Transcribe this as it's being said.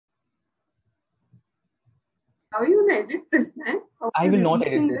How are you gonna edit this, man? How are I you will not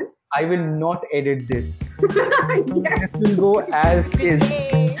edit releasing this. this? I will not edit this. Yeah. This will go as is.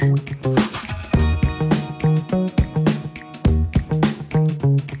 Yay!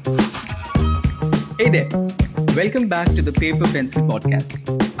 Hey there. Welcome back to the Paper Pencil Podcast.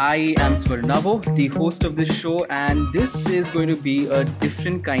 I am Swarnavo, the host of this show, and this is going to be a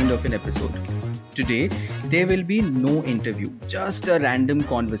different kind of an episode. Today, there will be no interview, just a random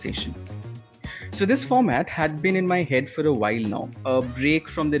conversation. So, this format had been in my head for a while now. A break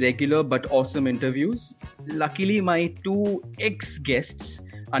from the regular but awesome interviews. Luckily, my two ex guests,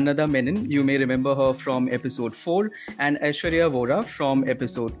 Anada Menon, you may remember her from episode 4, and Aishwarya Vora from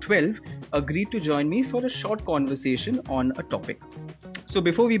episode 12, agreed to join me for a short conversation on a topic. So,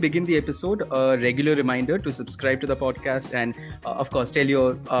 before we begin the episode, a regular reminder to subscribe to the podcast and, of course, tell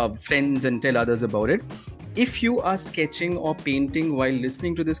your friends and tell others about it. If you are sketching or painting while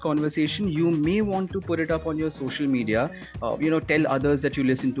listening to this conversation, you may want to put it up on your social media. Tell others that you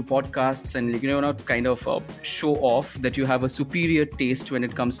listen to podcasts and not kind of show off that you have a superior taste when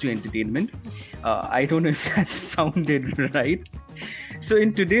it comes to entertainment. I don't know if that sounded right. So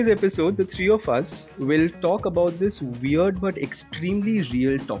in today's episode, the three of us will talk about this weird but extremely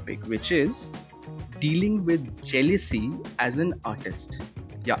real topic, which is dealing with jealousy as an artist.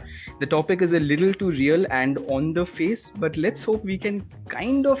 Yeah, the topic is a little too real and on the face, but let's hope we can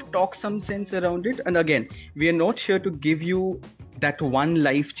kind of talk some sense around it. And again, we are not here to give you that one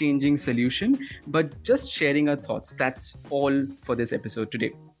life-changing solution, but just sharing our thoughts. That's all for this episode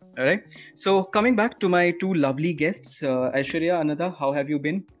today. All right. So coming back to my two lovely guests, Aishwarya, Anada, how have you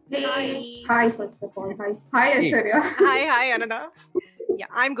been? Hey. Hi, first of all. Hi, Hey. Aishwarya. Hi, Ananda. Yeah,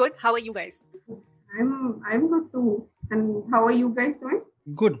 I'm good. How are you guys? I'm good too. And how are you guys doing?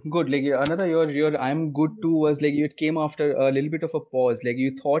 Good. Like another your I'm good too was like it came after a little bit of a pause. Like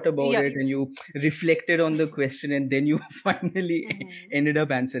you thought about Yeah. it and you reflected on the question and then you finally ended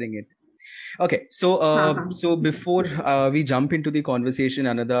up answering it. Okay, so before we jump into the conversation,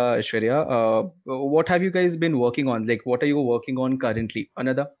 Anada, Aishwarya, what have you guys been working on? Like, what are you working on currently,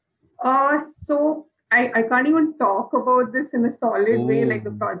 Anada? So I can't even talk about this in a solid way, like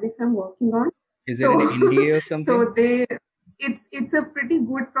the Oh, projects I'm working on. is there an So NDA or so something? it's a pretty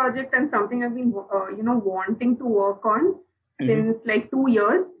good project and something I've been wanting to work on since like 2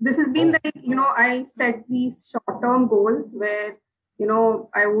 years. This has been Oh, like I set these short-term goals where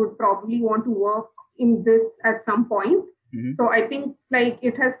I would probably want to work in this at some point. mhm. So I think like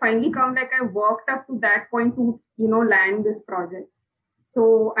it has finally come, like I worked up to that point to land this project.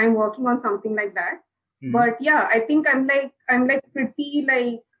 So I'm working on something like that. Mhm. But yeah, I think I'm pretty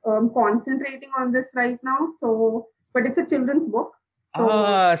like concentrating on this right now. So but it's a children's book. So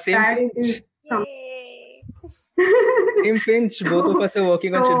Same that pinch. is some Yay! Same pinch. Both of us are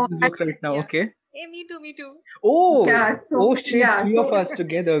working on so children's book right now. Yeah. Okay. Hey, me too. Oh, yeah, so shit, yeah, three of so us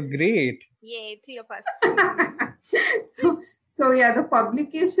together. Great. Yay, three of us. so yeah, the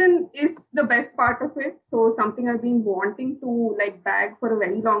publication is the best part of it. So something I've been wanting to like bag for a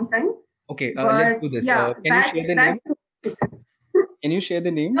very long time. Okay, let's But do this. yeah, Can you share the name? that's what it is. Can you share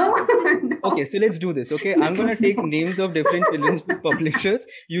the name? No, no. Okay, so let's do this. Okay, I'm gonna take names of different children's book publishers.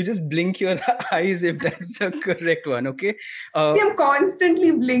 You just blink your eyes if that's the correct one. Okay. I'm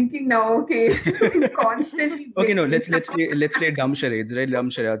constantly blinking now. Okay, constantly. Okay. No, Blinking. let's play dumb charades, right? Dumb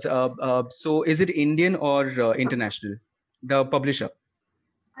charades. So is it Indian or international? The publisher.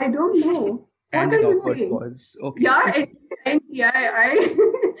 I don't know. What And are an you awkward saying? pause. Okay. Yeah, NDA sign किया है. I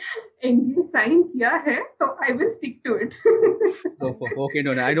NDA sign किया है, so I will stick to it. Okay,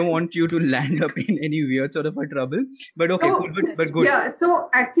 no, I don't want you to land up in any weird sort of a trouble. But okay, So, cool, but good. yeah. So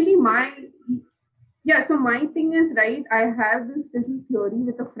actually, so my thing is, right, I have this little theory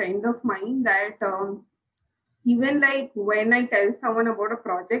with a friend of mine that even like when I tell someone about a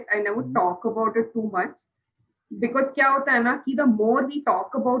project, I never talk about it too much. Because क्या होता है ना कि the more we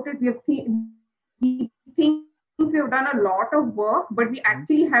talk about it, we think we've done a lot of work, but we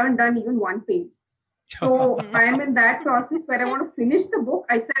actually haven't done even one page. So I'm in that process where I want to finish the book.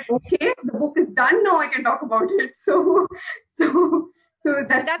 I said, okay, the book is done now. I can talk about it. So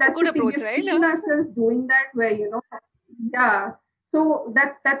that's a good the thing. approach, We've right? seen ourselves doing that where yeah. So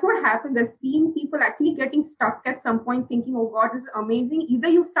that's what happens. I've seen people actually getting stuck at some point, thinking, "Oh God, this is amazing." Either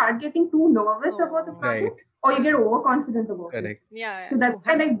you start getting too nervous about the project, Right. or you get overconfident about it. Correct. Yeah. So that's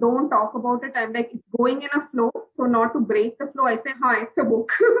why I like don't talk about it. I'm like, it's going in a flow. So not to break the flow, I say, it's a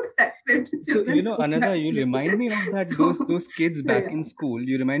book. That's it. So, Anada, you remind me of that those kids back yeah. in school.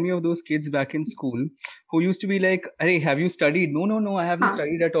 You remind me of those kids back in school who used to be like, "Hey, have you studied?" No, I haven't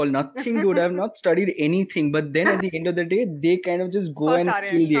studied at all. Nothing good. I have not studied anything. But then at the end of the day, they kind of just go First and RN,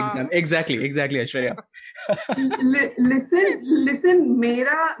 kill the exam. Exactly, Aishwarya. listen,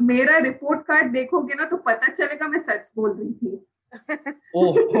 मेरा report card देखोगे ना तो पता चलेगा मैं सच बोल रही थी. Oh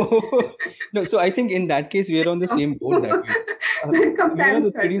no! So I think in that case we are on the same boat. That way. When it comes We are on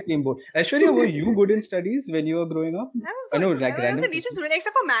the to pretty same boat. Aishwarya, were you good in studies when you were growing up? I was I good. know, like I was random a decent student,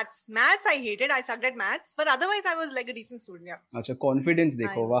 except for maths. Maths I hated. I sucked at maths, but otherwise I was like a decent student. Yeah. अच्छा confidence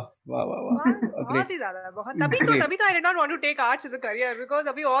देखो वाह वाह वाह वाह बहुत ही ज़्यादा बहुत तभी तो I did not want to take arts as a career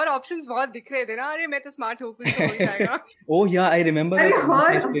because अभी और options बहुत दिख रहे थे ना अरे मैं तो smart हूँ कुछ तो हो ही जाएगा. Oh yeah, I remember that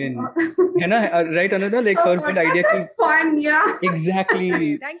conversation. है ना, right? Another like her idea. That's fun, yeah.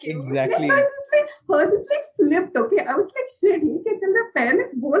 Exactly. Thank you. Exactly. Hers is like flipped. Okay, I was like, shit. ये क्या चल रहा है?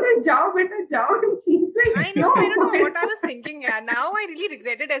 Parents बोल रहे जाओ बेटा जाओ, and she's like, I don't know what I was thinking. Yeah, now I really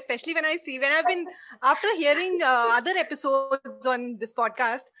regret it, especially when I've been after hearing other episodes on this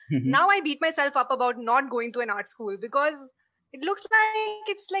podcast. Now I beat myself up about not going to an art school because it looks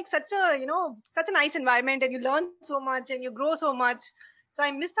like it's like such a nice environment and you learn so much and you grow so much. So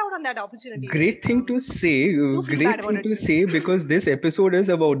I missed out on that opportunity. Great thing to say. Great thing to say because this episode is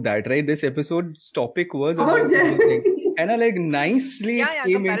about that, right? This episode's topic was about jealousy. And I like nicely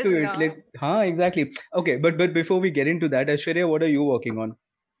came into it. Like, exactly. Okay, but before we get into that, Aishwarya, what are you working on?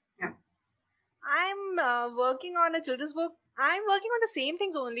 Yeah. I'm working on a children's book. I'm working on the same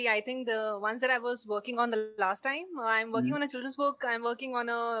things only. I think the ones that I was working on the last time. I'm working on a children's book. I'm working on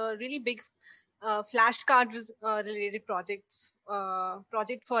a really big flashcards related project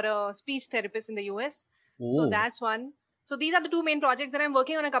for a speech therapist in the US. Oh. So that's one. So these are the two main projects that I'm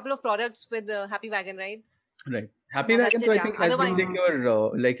working on. A couple of products with Happy Wagon, right? Right. Happy Wagon, so I think has been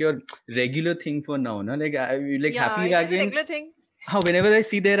like your regular thing for now, no? Like Happy Wagon. Regular thing. Whenever I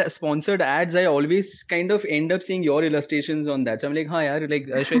see their sponsored ads, I always kind of end up seeing your illustrations on that. So I'm like, yaar, like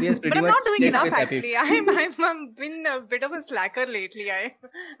Aishwarya is pretty much. But I'm not doing enough actually. I've been a bit of a slacker lately.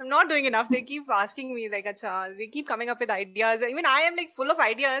 I'm not doing enough. They keep asking me like, acha, they keep coming up with ideas. Even I am like full of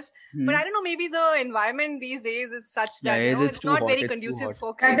ideas, but I don't know. Maybe the environment these days is such that it's not very conducive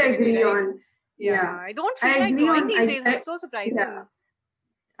for creativity. I agree on. Yeah, I don't feel like drawing these days. It's so surprising. Yeah.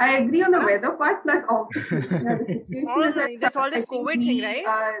 I agree on the weather part, plus obviously the situation there's all this COVID thing,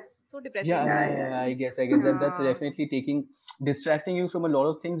 right? So depressing. Yeah. I guess that's definitely distracting you from a lot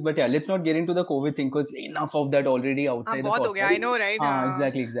of things. But yeah, let's not get into the COVID thing because enough of that already outside. बहुत हो गया, I know, right?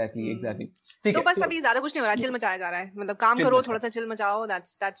 Exactly. तो बस अभी ज़्यादा कुछ नहीं हो रहा, चिल मचाया जा रहा है, मतलब काम करो, थोड़ा सा chill Macau.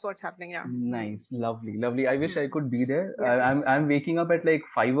 That's what's happening. Yeah. Nice, lovely. I wish I could be there. I'm waking up at like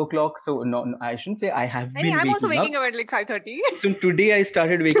 5 o'clock. So no, I shouldn't say I have been. I'm also waking up at like 5:30. So today I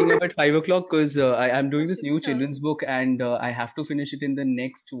started waking up at 5 o'clock because I'm doing this new children's book and I have to finish it in the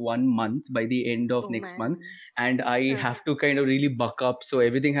next 1 month by the end of next month, and I have to kind of really buck up. So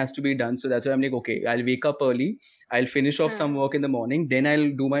everything has to be done. So that's why I'm like, okay, I'll wake up early. I'll finish off some work in the morning. Then I'll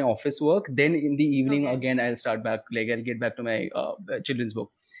do my office work. Then in the evening again, I'll start back. Like I'll get back to my children's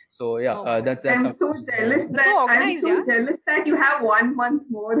book. So yeah, that's. I'm so jealous that you have 1 month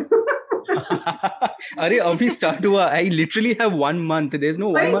more. Arey, abhi start hua. I literally have 1 month. There's no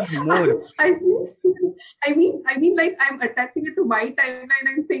 1 month more. I mean, like I'm attaching it to my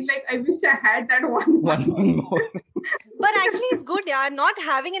timeline and saying like I wish I had that 1 month more. But actually, it's good. Yeah, not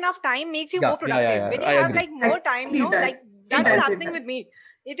having enough time makes you more productive. When you have like more time, like that's what's happening with me.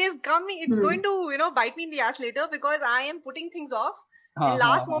 It is coming. It's going to bite me in the ass later because I am putting things off. And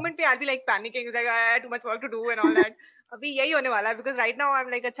last moment पे I'll be like panicking, like I had too much work to do and all that. अभी यही होने वाला है because right now I'm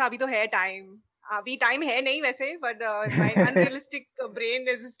like अच्छा अभी तो है time. अभी time है नहीं वैसे, but my unrealistic brain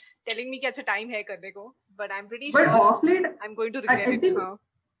is telling me कि अच्छा time है करने को. But I'm pretty sure off late, I'm going to regret it.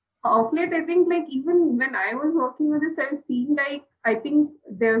 Off late, I think like even when I was working on this, I was seeing like I think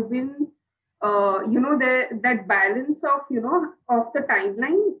there have been that balance of of the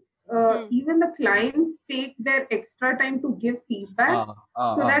timeline. Even the clients take their extra time to give feedback,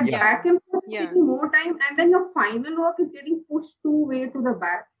 so that back and forth is taking more time, and then your final work is getting pushed way to the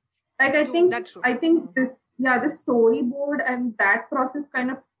back. Like I think the storyboard and that process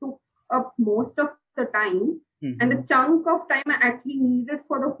kind of took up most of the time, and the chunk of time I actually needed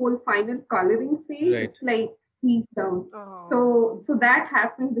for the whole final coloring phase, it's like squeezed down. So that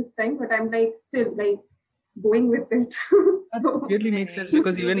happened this time, but I'm like still like going with it. That really makes sense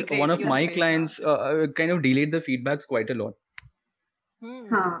because even one of my clients kind of delayed the feedbacks quite a lot.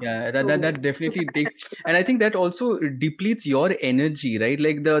 Yeah, that definitely takes, and I think that also depletes your energy, right?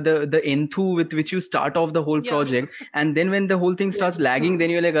 Like the enthu with which you start off the whole project, and then when the whole thing starts lagging,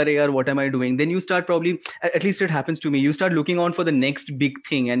 then you're like, "Arey yaar, what am I doing?" Then you start probably, at least it happens to me, you start looking on for the next big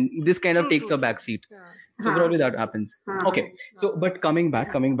thing, and this kind of takes a backseat. So probably that happens. Okay, so but coming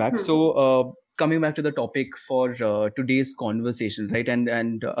back. So coming back to the topic for today's conversation, right?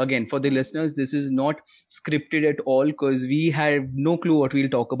 And again, for the listeners, this is not scripted at all because we have no clue what we'll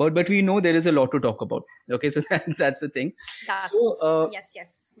talk about, but we know there is a lot to talk about. Okay, so that's the thing.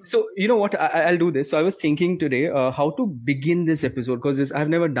 Yes. So you know what, I'll do this. So I was thinking today how to begin this episode, because I've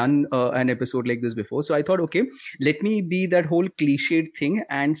never done an episode like this before. So I thought, okay, let me be that whole cliched thing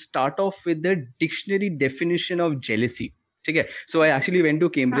and start off with the dictionary definition of jealousy. Okay, so I actually went to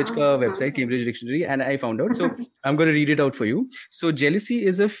Cambridge website, Cambridge Dictionary, and I found out. So I'm going to read it out for you. So jealousy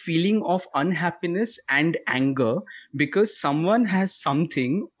is a feeling of unhappiness and anger because someone has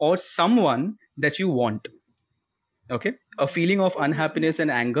something or someone that you want. Okay, a feeling of unhappiness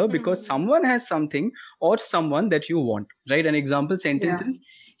and anger because someone has something or someone that you want, right? An example sentence is,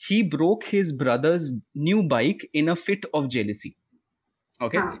 he broke his brother's new bike in a fit of jealousy.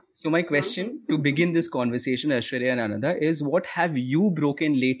 Okay, so my question to begin this conversation, Aishwarya and Ananda, is what have you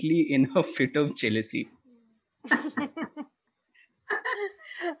broken lately in a fit of jealousy?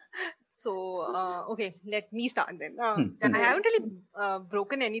 So, okay, let me start then. I haven't really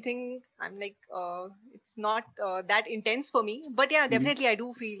broken anything. I'm like, it's not that intense for me. But yeah, definitely I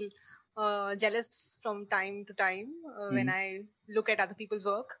do feel jealous from time to time when I look at other people's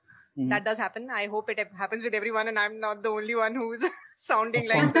work. That does happen. I hope it happens with everyone and I'm not the only one who's sounding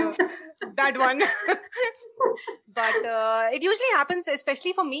like that one. But it usually happens,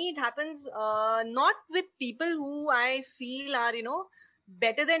 especially for me, it happens not with people who I feel are,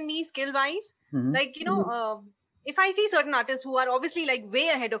 better than me skill wise. Like, if I see certain artists who are obviously like way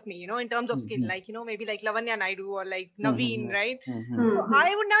ahead of me, in terms of skill, like, maybe like Lavanya Naidu or like Naveen, right? So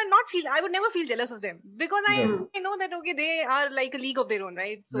I would never feel jealous of them because I know that, okay, they are like a league of their own,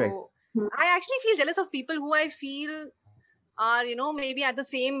 right? So I actually feel jealous of people who I feel are, maybe at the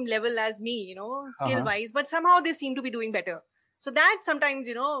same level as me, skill wise, but somehow they seem to be doing better. So that sometimes,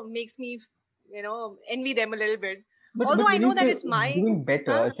 makes me, envy them a little bit. Although I know that it's my doing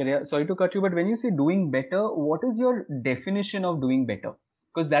better, Aishwarya, sorry to cut you, but when you say doing better, what is your definition of doing better?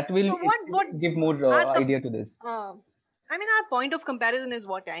 Because that will give more idea to this. I mean, our point of comparison is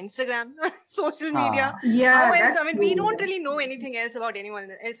what? Instagram, social media. Yeah. We don't really know anything else about anyone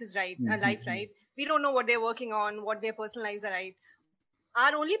else's life, right? We don't know what they're working on, what their personal lives are, right?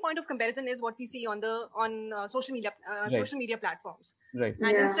 Our only point of comparison is what we see on social media platforms, right?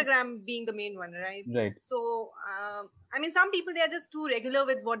 And Instagram being the main one, right? Right. So, I mean, some people, they are just too regular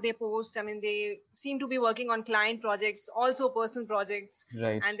with what they post. I mean, they seem to be working on client projects, also personal projects,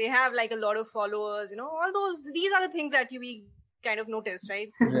 right? And they have like a lot of followers. All these are the things that we kind of notice, right?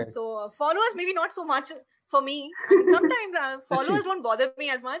 So, followers maybe not so much for me. I mean, sometimes followers don't bother me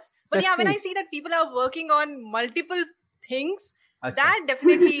as much. But when I see that people are working on multiple things, that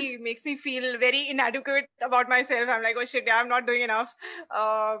definitely makes me feel very inadequate about myself. I'm like, oh shit, I'm not doing enough.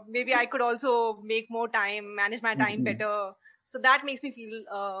 Maybe I could also make more time, manage my time better. So that makes me feel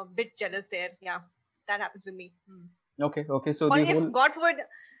a bit jealous there. Yeah, that happens with me. Okay. So if God forbid,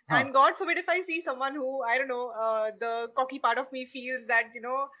 and God forbid, if I see someone who, I don't know, the cocky part of me feels that,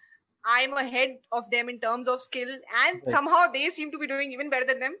 I'm ahead of them in terms of skill, and somehow they seem to be doing even better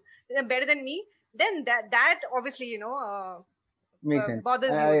than me, then that obviously, makes sense.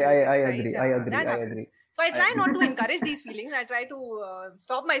 Bothers you. I agree. So I try not to encourage these feelings. I try to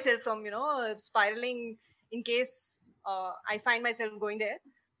stop myself from, spiraling in case I find myself going there.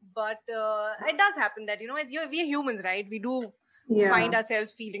 But it does happen that, we are humans, right? We do find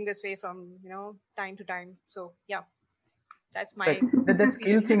ourselves feeling this way from, time to time. So, yeah. That's my that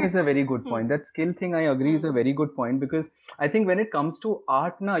skill thing is a very good point. That skill thing, I agree, is a very good point, because I think when it comes to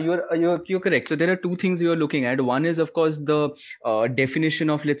art, you're correct. So there are two things you're looking at. One is, of course, the definition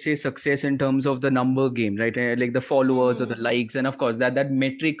of, let's say, success in terms of the number game, right? Like the followers or the likes, and of course that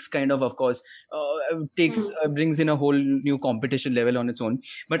metrics kind of course brings in a whole new competition level on its own.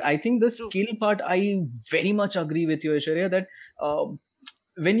 But I think the skill part, I very much agree with you, Aishwarya, that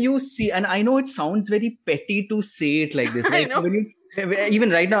when you see, and I know it sounds very petty to say it like this, like even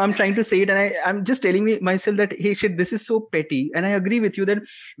right now I'm trying to say it, and I'm just telling myself that, hey shit, this is so petty. And I agree with you that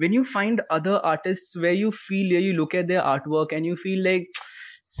when you find other artists where you look at their artwork and you feel like,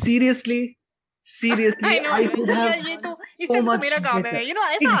 seriously I could have so much better.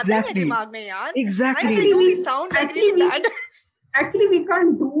 Exactly. I mean, we sound like really bad. actually we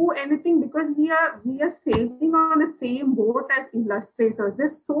can't do anything because we are sailing on the same boat as illustrators.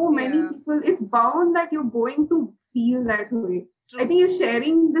 There's so many people. It's bound that you're going to feel that way. True. I think you're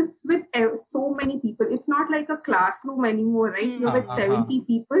sharing this with so many people. It's not like a classroom anymore, right? You're with 70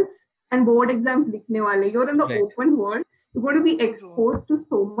 people and board exams likhne wale. You're in the open world. You're going to be exposed to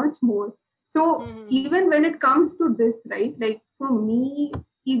so much more. So even when it comes to this, right? Like for me,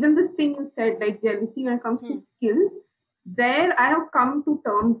 even this thing you said, like jealousy when it comes to skills, there I have come to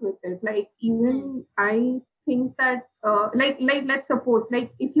terms with it. Like even I think that like let's suppose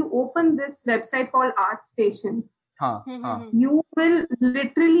like if you open this website called ArtStation, you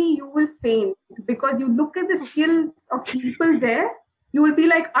will faint because you look at the skills of people there. You will be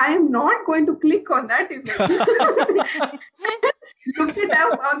like, I am not going to click on that image. Look it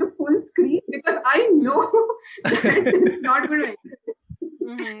up on the full screen because I know that it's not going to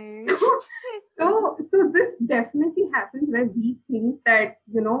end. So this definitely happens where we think that,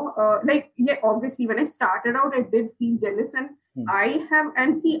 obviously when I started out, I did feel jealous and I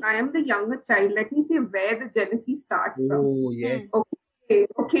am the younger child. Let me say where the jealousy starts from. Oh, yes.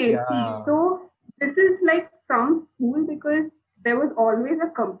 Okay. Yeah. See, so this is like from school because there was always a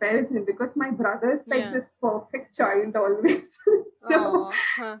comparison because my brother is like this perfect child always. So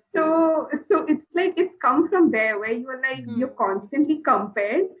it's like it's come from there where you are like you're constantly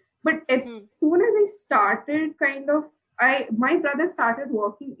compared. But as soon as I started my brother started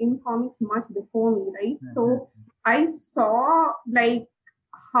working in comics much before me, right? So I saw like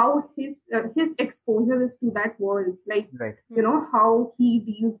how his exposure is to that world, like how he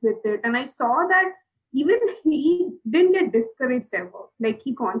deals with it, and I saw that even he didn't get discouraged ever. Like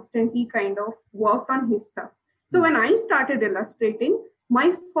he constantly kind of worked on his stuff. So when I started illustrating,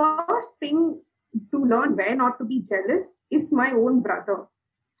 my first thing to learn where not to be jealous is my own brother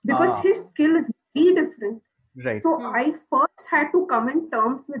because his skill is very different. Right. So I first had to come in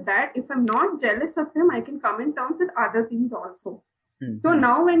terms with that. If I'm not jealous of him, I can come in terms with other things also. So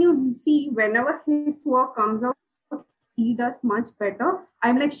now when you see whenever his work comes out, he does much better.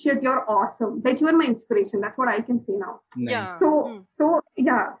 I'm like, shit, you're awesome. Like you are my inspiration. That's what I can say now. Yeah. So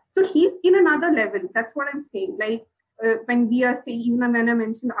he's in another level. That's what I'm saying. Like when we are saying, even when I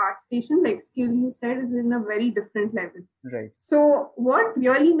mentioned ArtStation, like skill you said is in a very different level. Right. So what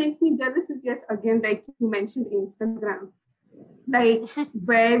really makes me jealous is again, like you mentioned Instagram, like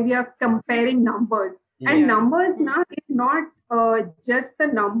where we are comparing numbers. And numbers now is not just the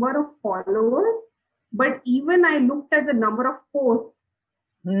number of followers, but even I looked at the number of posts.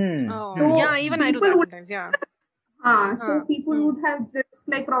 So even I do that sometimes. So people would have just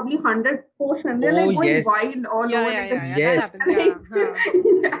like probably 100 posts and they're like going wild all over. Yes. That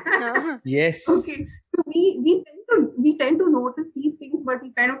happens, Yes. Okay. So we tend to notice these things, but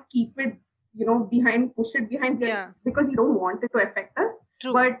we kind of keep it, push it behind because we don't want it to affect us.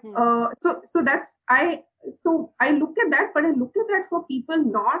 True. But so that's I look at that, but I look at that for people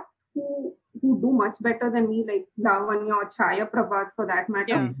not who do much better than me, like Lavanya or Chaya Prabhat for that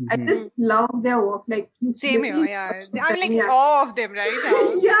matter. I just love their work. Like you same here, I'm like in awe of them, right?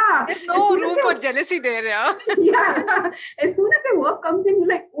 There's no room for jealousy there, As soon as the work comes in, you're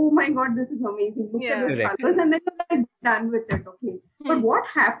like, oh my god, this is amazing. Look at these colors, and then you're like done with it. Okay. But what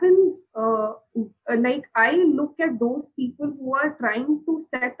happens, like I look at those people who are trying to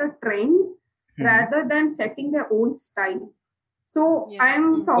set a trend rather than setting their own style. So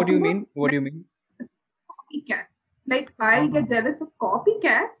I'm talking What do you mean? Copycats. Like I get jealous of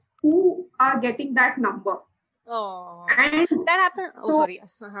copycats who are getting that number. Oh, and that happened. Sorry.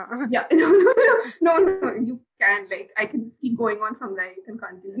 Yeah, no, you can, like, I can just keep going on from there. You can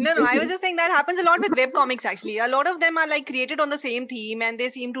continue. No, I was just saying that happens a lot with webcomics actually. A lot of them are like created on the same theme and they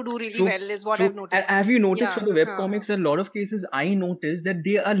seem to do really well, is what I've noticed. Have you noticed for the webcomics, a lot of cases I noticed that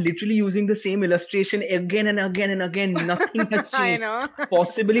they are literally using the same illustration again and again and again. Nothing has changed. I know.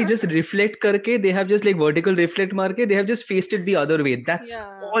 Possibly just reflect karke, they have just like vertical reflect marke, they have just faced it the other way. That's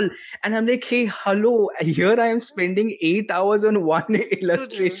all. And I'm like, hey, hello, here I am spending 8 hours on one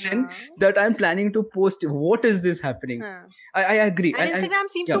illustration that I'm planning to post. What is this happening? I agree. And Instagram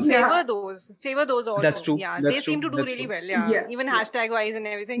seems to favor those also. That's true. They seem to do really well. Even hashtag wise and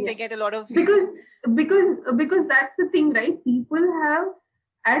everything, they get a lot of views. Because that's the thing, right? People have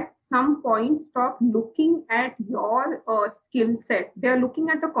at some point stopped looking at your skill set. They're looking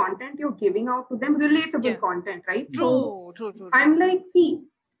at the content you're giving out to them, relatable content, right? True. I'm like, see,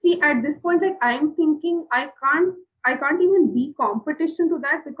 at this point, like I'm thinking I can't even be competition to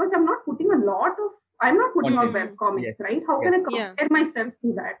that because I'm not putting out webcomics, right? How can I compare myself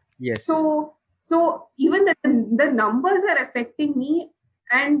to that? Yes. So even the numbers are affecting me,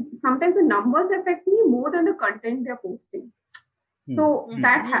 and sometimes the numbers affect me more than the content they're posting. So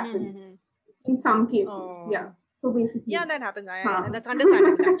that happens in some cases. So basically, that happens. That's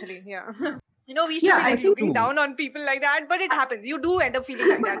understandable actually. We should be looking down on people like that, but it happens. You do end up feeling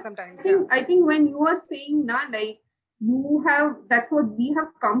like that sometimes. I think when you are saying that's what we have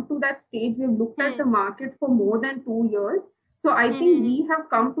come to that stage. We've looked at the market for more than 2 years. So I think we have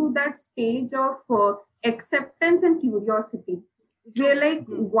come to that stage of acceptance and curiosity. We're like,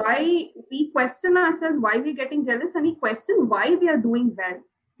 why we question ourselves, why we're getting jealous, and we question why they are doing well.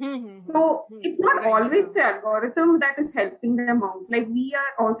 So it's not always the algorithm that is helping them out. Like, we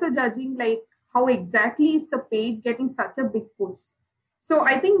are also judging like how exactly is the page getting such a big push. So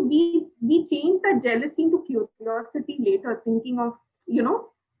I think we change that jealousy into curiosity later, thinking of,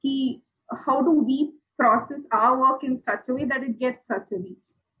 how do we process our work in such a way that it gets such a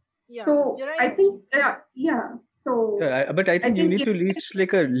reach. So right, I think, but I think you need to reach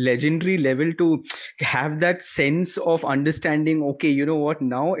like a legendary level to have that sense of understanding. Okay, you know what?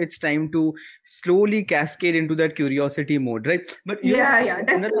 Now it's time to slowly cascade into that curiosity mode, right? But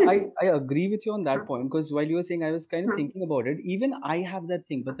definitely. I agree with you on that point, because while you were saying, I was kind of thinking about it. Even I have that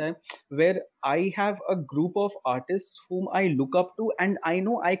thing, but where I have a group of artists whom I look up to, and I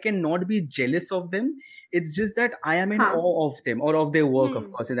know I cannot be jealous of them. It's just that I am in awe of them or of their work,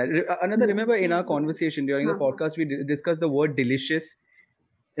 of course. And remember in our conversation during the podcast, we discussed the word delicious,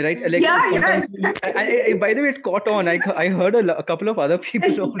 right? Like, by the way, it caught on. I heard a couple of other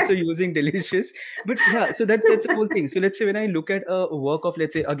people also using delicious. But so that's the whole thing. So let's say when I look at a work of,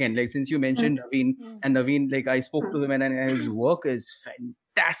 let's say, again, like since you mentioned Naveen, and Naveen, like I spoke to him and his work is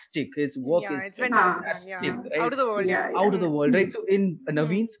fantastic. His work is fantastic. Right? Out of the world. Out of the world, right? So in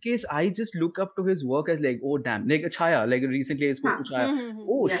Naveen's case, I just look up to his work as like, oh damn, like Chaya, like recently I spoke to Chaya.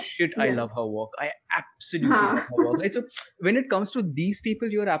 Oh shit, I love her work. I absolutely love her work. Right? So when it comes to these people,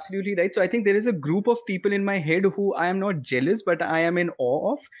 you're absolutely right. So I think there is a group of people in my head who I am not jealous, but I am in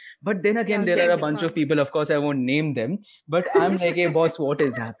awe of. But then again, there are a bunch of people, of course, I won't name them, but I'm like, hey boss, what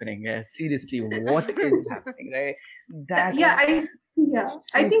is happening? Seriously, what is happening? Right?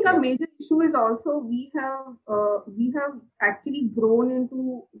 I think a major issue is also we have actually grown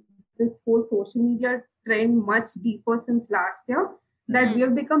into this whole social media trend much deeper since last year, that we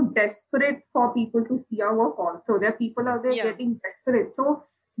have become desperate for people to see our work also. There are people out there getting desperate. So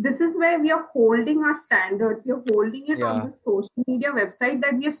this is where we are holding our standards. We are holding it on the social media website,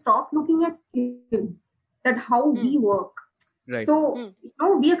 that we have stopped looking at skills, that how we work. Right. So,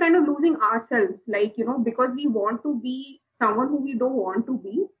 we are kind of losing ourselves, like, because we want to be someone who we don't want to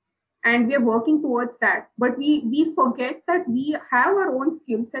be, and we are working towards that. But we forget that we have our own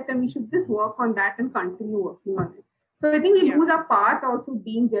skill set, and we should just work on that and continue working on it. So I think we lose our path also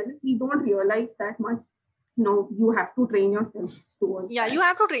being jealous. We don't realize that much. No, you have to train yourself towards that. You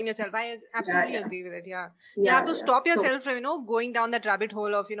have to train yourself. I absolutely agree with it. You have to stop yourself from, going down that rabbit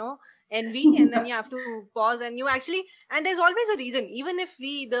hole of, envy, and then you have to pause, and you actually, and there's always a reason, even if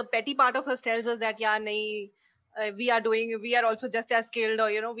the petty part of us tells us that, we are also just as skilled,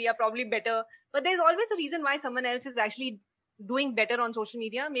 or, we are probably better. But there's always a reason why someone else is actually doing better on social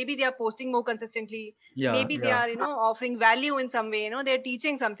media. Maybe they are posting more consistently. Maybe they are, offering value in some way, they're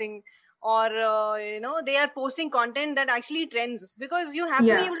teaching something, or they are posting content that actually trends, because you have to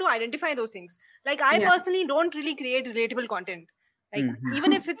be able to identify those things. Like, I personally don't really create relatable content. Like,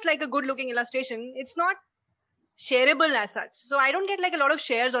 even if it's like a good looking illustration, it's not shareable as such. So I don't get like a lot of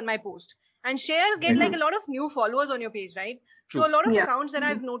shares on my post, and shares get like a lot of new followers on your page, right? True. So a lot of accounts that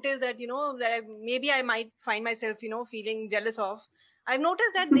I've noticed that, that maybe I might find myself, feeling jealous of, I've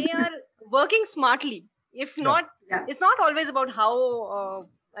noticed that they are working smartly. If not, it's not always about how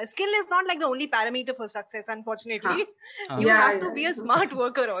skill is not like the only parameter for success, unfortunately. You have to be a smart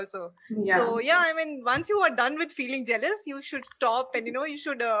worker also. So I mean, once you are done with feeling jealous, you should stop, and you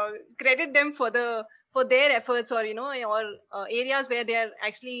should credit them for their efforts, or or areas where they are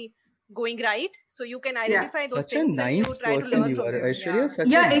actually going right. So you can identify those things, and you try to learn from them.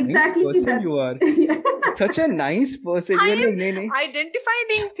 Exactly. Nice person you are. Such a nice person. I'm identifying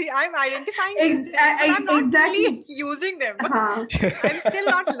things, but I'm not really using them. I'm still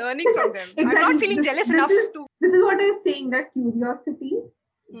not learning from them. I'm not feeling jealous enough to. This is what I was saying, that curiosity.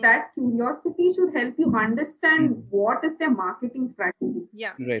 That curiosity should help you understand what is their marketing strategy.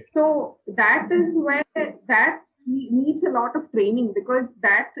 Right. So that is where that needs a lot of training, because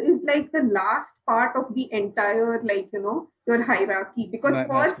that is like the last part of the entire, like, your hierarchy. Because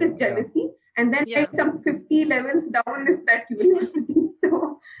first is jealousy, and then like some 50 levels down is that curiosity.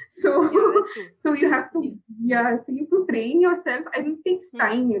 So you have to so you have to train yourself, and it takes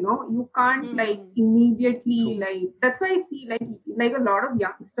time. You can't like immediately like. That's why I see like a lot of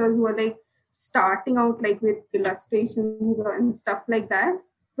youngsters who are like starting out like with illustrations and stuff like that,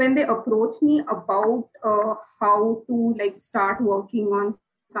 when they approach me about how to like start working on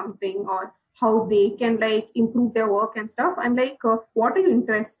something or how they can like improve their work and stuff, I'm like, what are you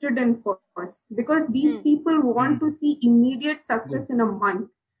interested in first? Because these people want to see immediate success in a month,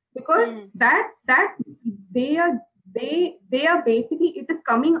 because that they are basically, it is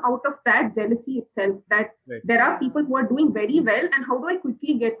coming out of that jealousy itself, that there are people who are doing very well, and how do I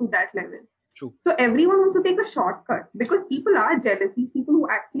quickly get to that level? True. So everyone wants to take a shortcut because people are jealous. These people who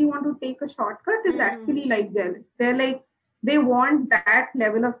actually want to take a shortcut is actually like jealous. They're like, they want that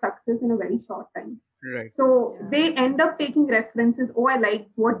level of success in a very short time. Right. So they end up taking references. Oh, I like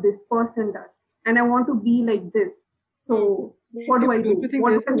what this person does, and I want to be like this. So what do I do? Don't you think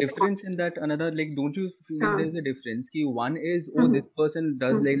there's a difference in that? Another, like, don't you feel there's a difference? One is, this person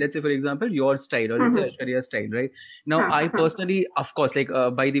does, like, let's say, for example, your style, or let's say Aishwarya's style, right? Now, I personally, of course, like,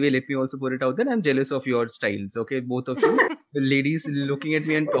 by the way, let me also put it out there, I'm jealous of your styles, okay? Both of you, the ladies looking at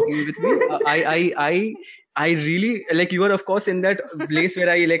me and talking with me. I really, like, you are of course in that place where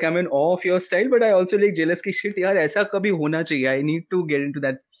I'm in awe of your style, but I also like jealous ki shit yaar, aisa kabhi hona chahiye. I need to get into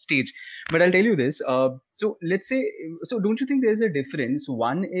that stage. But I'll tell you this. So let's say, so don't you think there's a difference?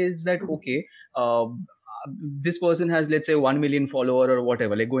 One is that, okay, this person has, let's say, 1 million follower or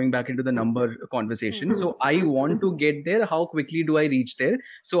whatever, like going back into the number conversation. So I want to get there. How quickly do I reach there?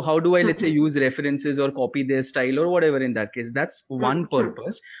 So how do I, let's say, use references or copy their style or whatever in that case? That's one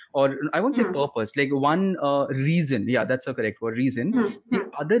purpose, or I won't say purpose, like one reason. Yeah, that's a correct word, reason. The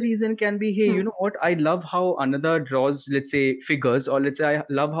other reason can be, hey, you know what? I love how Anada draws, let's say, figures, or let's say I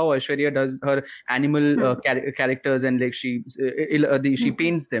love how Aishwarya does her animal characters, and like she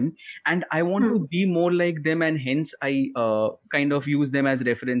paints them, and I want to be more like them, and hence I kind of use them as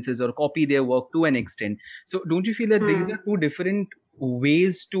references or copy their work to an extent. So don't you feel that these are two different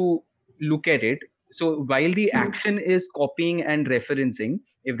ways to look at it? So while the action is copying and referencing,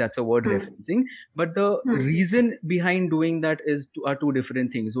 if that's a word, referencing, but the reason behind doing that are two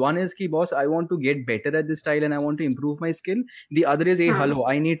different things. One is ki, boss, I want to get better at this style and I want to improve my skill. The other is, hey, hello,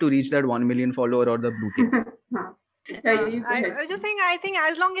 I need to reach that 1 million follower or the blue tick. I was just saying, I think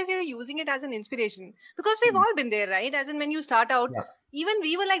as long as you're using it as an inspiration, because we've all been there, right? As in when you start out, even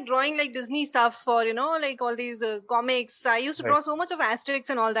we were like drawing like Disney stuff for, like all these comics. I used to draw so much of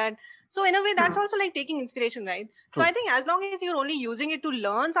asterisks and all that. So in a way, that's also like taking inspiration, right? True. So I think as long as you're only using it to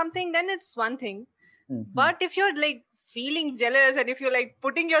learn something, then it's one thing. But if you're like feeling jealous, and if you're like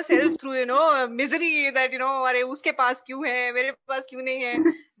putting yourself through, misery that, अरे उसके पास क्यों है, मेरे पास क्यों नहीं है,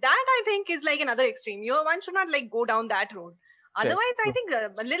 that I think is like another extreme. One should not like go down that road. Otherwise, I think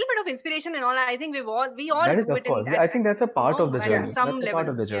a little bit of inspiration and all, I think we all do it. I think that's a part of the journey. Some level. Part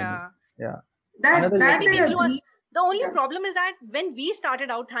of the journey. Yeah. The only problem is that when we started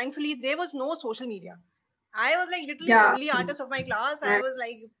out, thankfully, there was no social media. I was like literally the only artist of my class. I was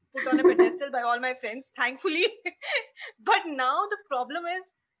like put on a pedestal by all my friends, thankfully. But now the problem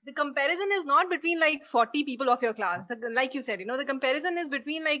is, the comparison is not between like 40 people of your class. Like you said, the comparison is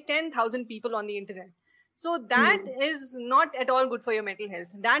between like 10,000 people on the internet. So that is not at all good for your mental health.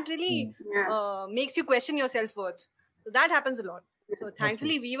 That really makes you question your self-worth. So that happens a lot. So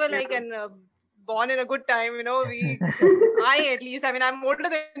thankfully we were like born in a good time, I at least, I mean, I'm older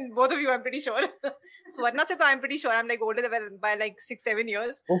than both of you, I'm pretty sure. Swarna se to I'm pretty sure I'm like older than by like 6-7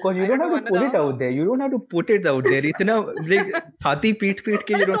 years. Oh God, you don't have to put it out there. You don't have to put it out there. Itna like छाती पीट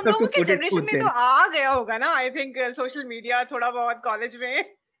के you don't have to put it generation में तो आ गया होगा ना, I think social media थोड़ा बहुत college में.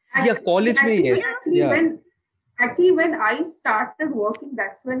 Yeah, college में yes. Actually, when I started working,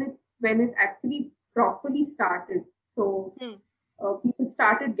 that's when it actually properly started. So people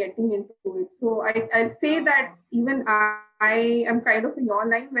started getting into it. So I'll say that even I am kind of in your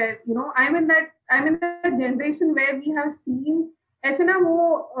line where, I'm in that generation where we have seen ऐसे ना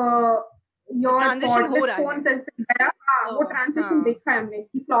वो your cordless phones ऐसे गया, वो transition देखा है हमने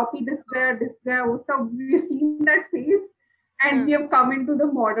कि floppy disk गया वो सब, we've seen that phase and we have come into the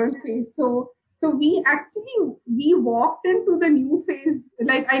modern phase. So we walked into the new phase.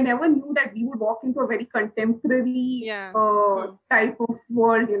 Like I never knew that we would walk into a very contemporary type of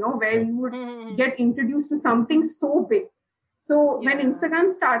world, where you would get introduced to something so big. So when Instagram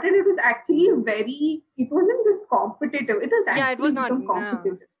started, it was actually it wasn't this competitive. It has actually become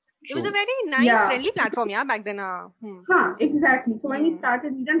competitive. It was a very nice, friendly platform, back then. Exactly. So when we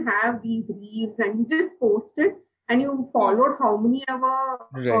started, we didn't have these reels, and you just posted. And you followed how many ever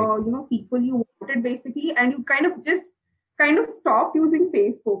people you wanted basically, and you kind of stopped using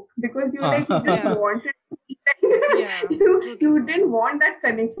Facebook because you just wanted to see that you didn't want that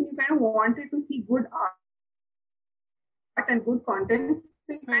connection. You kind of wanted to see good art and good content,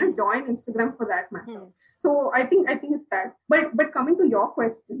 so you kind of join Instagram for that matter. So I think it's that. But coming to your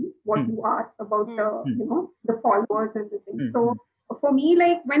question, what you asked about the followers and the things. So for me,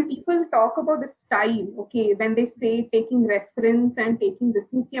 like when people talk about the style, okay, when they say taking reference and taking this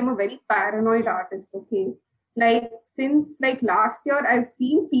thing, see, I'm a very paranoid artist, okay. Like since like last year, I've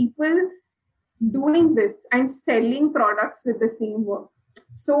seen people doing this and selling products with the same work.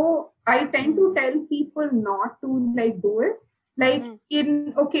 So I tend to tell people not to like do it. Like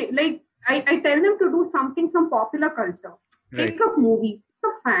like I tell them to do something from popular culture. Right. Take up movies,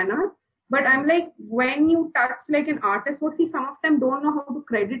 take up fan art. But I'm like, when you touch like an artist work, see, some of them don't know how to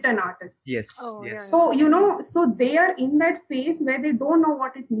credit an artist. Yes. Yes. So, so they are in that phase where they don't know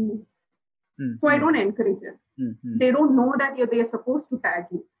what it means. So I don't encourage it. They don't know that they're supposed to tag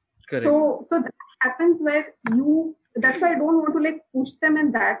you. Correct. So that happens where that's why I don't want to like push them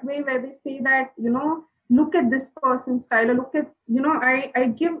in that way where they say that, look at this person's style, or look at,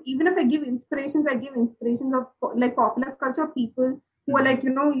 I give, even if I give inspirations, of like popular culture people who are like,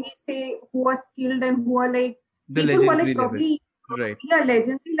 we say who are skilled and who are like, the people who are like level. probably, right.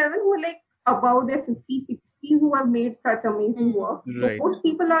 Legendary level, who are like above their 50s, 60s, who have made such amazing work. Right. Those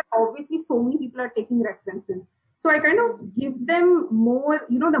people are obviously, so many people are taking references. So I kind of give them more,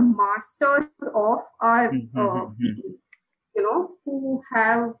 the masters of our people, who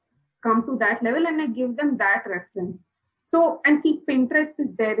have come to that level, and I give them that reference. So, and see, Pinterest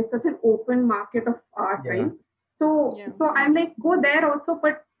is there. It's such an open market of art, right? So I'm like, go there also,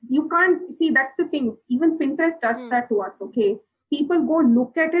 but you can't see, that's the thing. Even Pinterest does that to us, okay? People go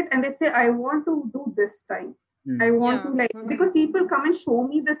look at it and they say, I want to do this style. I want to like, because people come and show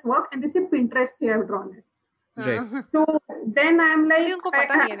me this work and they say, Pinterest say I've drawn it. Right. So then I'm like,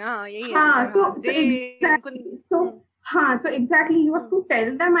 so exactly, you have to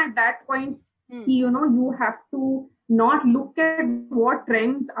tell them at that point, you have to not look at what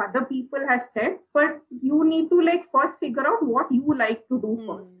trends other people have said, but you need to like first figure out what you like to do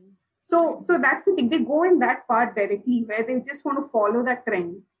first. So that's the thing. They go in that part directly where they just want to follow that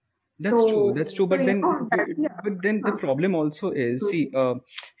trend. That's true. But then the problem also is,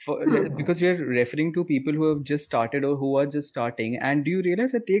 because we are referring to people who have just started or who are just starting, and do you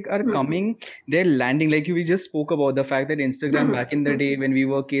realize that they are coming, they're landing, like we just spoke about the fact that Instagram back in the day when we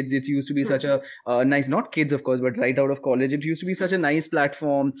were kids, it used to be such a nice, not kids of course, but right out of college, it used to be such a nice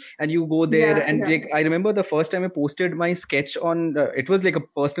platform, and you go there like, I remember the first time I posted my sketch on, it was like a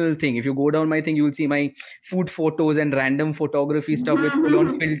personal thing. If you go down my thing, you will see my food photos and random photography stuff with full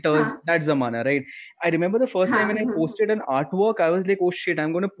on filters. That zamana, right? I remember the first time when I posted an artwork, I was like, oh shit,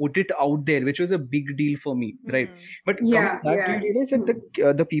 I'm going to put it out there, which was a big deal for me, right? But coming back, do you realize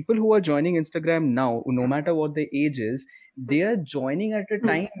that the people who are joining Instagram now, no matter what the age is, they are joining at a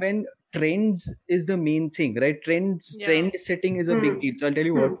time when trends is the main thing, right? Trend setting is a big deal. So I'll tell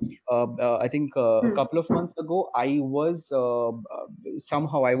you what, I think a couple of months ago, I was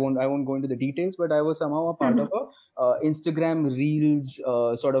somehow, I won't go into the details, but I was somehow a part of a Instagram Reels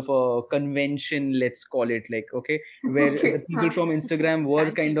sort of a convention, let's call it, like, where the people from Instagram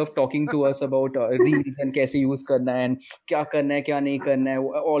were kind of talking to us about Reels and kaise use karna and kya karna hai, kya nahi karna hai,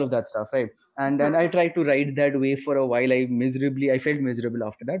 all of that stuff, right? And I tried to ride that wave for a while. I felt miserable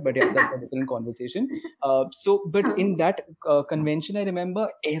after that, but yeah, that's a different conversation. But in that convention, I remember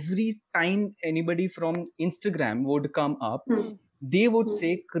every time anybody from Instagram would come up, they would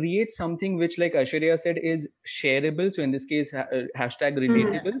say, create something which, like Aishwarya said, is shareable. So in this case, hashtag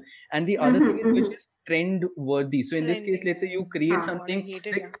relatable. And the other thing is which is trend worthy. So in this case, let's say you create something,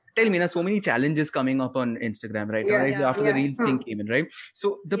 tell me, so many challenges coming up on Instagram right now, after the Reels thing came in, right?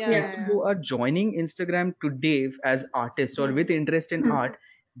 So the people who are joining Instagram today as artists or with interest in art,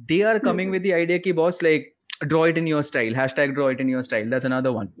 they are coming with the idea ki boss, like, draw it in your style, hashtag draw it in your style. That's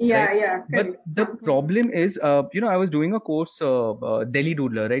another one. But the problem is, I was doing a course, Delhi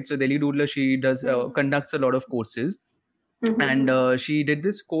Doodler, right? So Delhi Doodler, she does conducts a lot of courses. And she did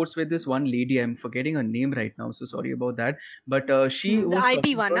this course with this one lady. I'm forgetting her name right now, so sorry about that. But she was the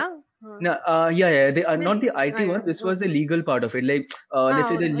IT one, No, they are not the IT one. This was the legal part of it, like let's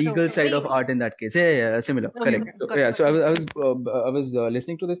say the legal side of art in that case. Similar, correct. So I was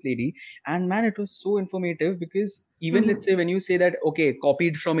listening to this lady, and man, it was so informative because even let's say when you say that, okay,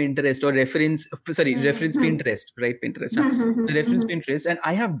 copied from Pinterest or reference Pinterest, right? Pinterest, the reference Pinterest, and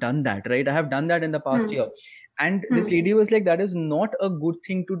I have done that, right? I have done that in the past year, and this lady was like, that is not a good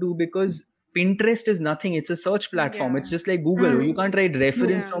thing to do because Pinterest is nothing. It's a search platform. It's just like Google. You can't write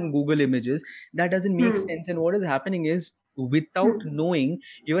reference from Google Images. That doesn't make sense. And what is happening is, without knowing,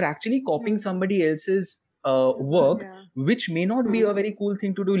 you're actually copying somebody else's work, which may not be a very cool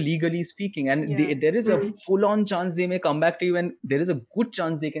thing to do legally speaking, and there is a full-on chance they may come back to you, and there is a good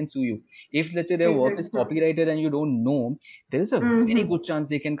chance they can sue you. If let's say their work is copyrighted and you don't know, there is a very good chance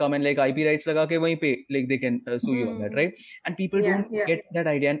they can come and like IP rights laga ke wahin pe, like they can sue you on that, right? And people don't get that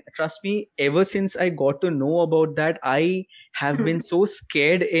idea. And trust me, ever since I got to know about that, I have been so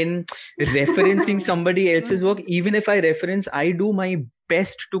scared in referencing somebody else's work. Even if I reference, I do my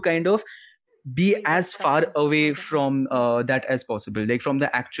best to kind of be as far away from that as possible, like from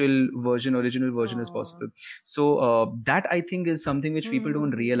the actual version, original version as possible. So that I think is something which people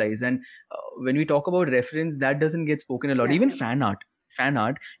don't realize. And when we talk about reference, that doesn't get spoken a lot. Even fan art,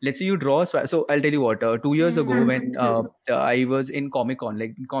 let's say you draw. So I'll tell you what, 2 years ago when I was in Comic-Con,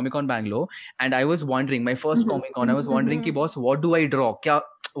 like Comic-Con Bangalore, and I was wondering, my first Comic-Con, I was wondering, ki boss, what do I draw?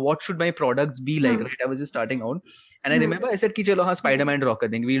 What should my products be like? Right? I was just starting out. And I remember I said, ki chalo, haan, Spider-Man draw kar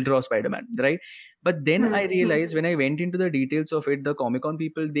denge. We'll draw Spider-Man, right? But then I realized when I went into the details of it, the Comic-Con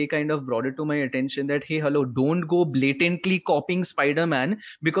people, they kind of brought it to my attention that, hey, hello, don't go blatantly copying Spider-Man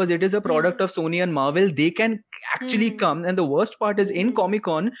because it is a product of Sony and Marvel. They can actually come. And the worst part is in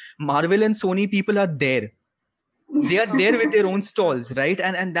Comic-Con, Marvel and Sony people are there. They are there with their own stalls, right?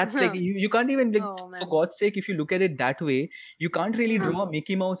 And that's like, you can't even, like, for God's sake, if you look at it that way, you can't really draw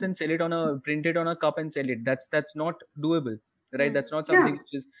Mickey Mouse and sell it print it on a cup and sell it. That's not doable, right? That's not something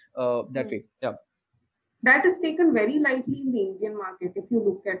which is that way. Yeah. That is taken very lightly in the Indian market, if you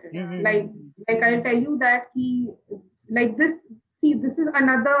look at it. Like I'll tell you that this is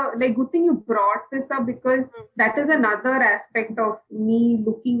another, like, good thing you brought this up, because that is another aspect of me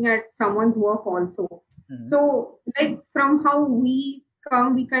looking at someone's work also. So, like, from how we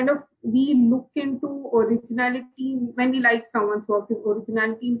come, we look into originality when we like someone's work, is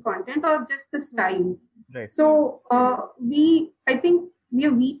originality in content or just the style. Right. So, I think we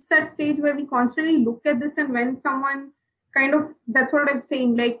have reached that stage where we constantly look at this, and when someone kind of, that's what I'm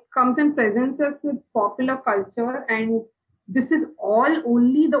saying, like, comes and presents us with popular culture, and this is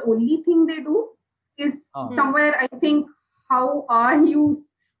the only thing they do, is somewhere, I think, how are you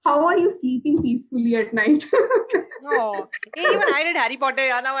sleeping peacefully at night? Oh, even I did Harry Potter.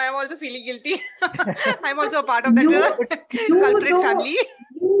 Yeah, now I am also feeling guilty. I'm also a part of that culprit family.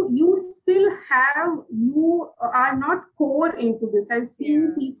 You are not core into this. I've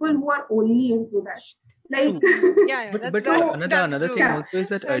seen people who are only into that. Like, but another thing also is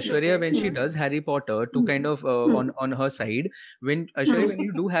that Aishwarya, when she does Harry Potter, to kind of on her side, when Aishwarya, when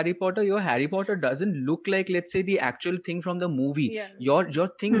you do Harry Potter, your Harry Potter doesn't look like, let's say, the actual thing from the movie. Your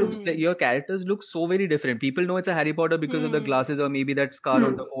thing looks like, your characters look so very different. People know it's a Harry Potter because of the glasses, or maybe that scar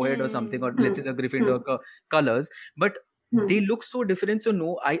on the forehead or something, or let's say the Gryffindor colors, but they look so different. So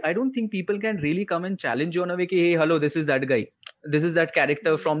no, I don't think people can really come and challenge you on a way, hey, hello, this is that guy, this is that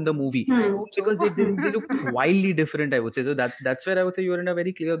character from the movie, because they look wildly different, I would say. So that's where I would say you're in a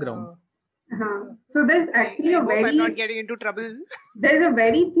very clear ground. So there's actually I'm not getting into trouble. There's a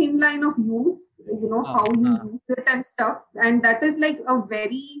very thin line of use, how you use it and stuff, and that is like a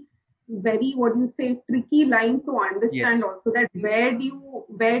very, very, tricky line to understand. Also, that where do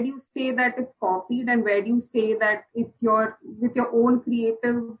you say that it's copied, and where do you say that it's with your own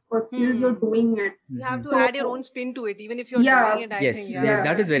creative skills you're doing it. You have to add your own spin to it, even if you're doing it. I think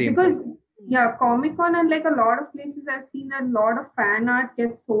that is very because important. Comic-Con and like a lot of places, I've seen a lot of fan art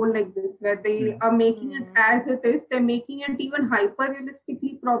get sold like this, where they are making it as it is. They're making it even hyper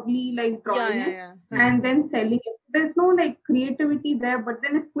realistically, probably, like drawing it and then selling it. There's no like creativity there, but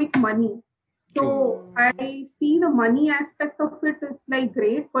then it's quick money. So I see the money aspect of it is like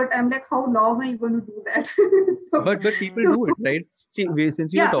great, but I'm like, how long are you going to do that? But people do it, right? See,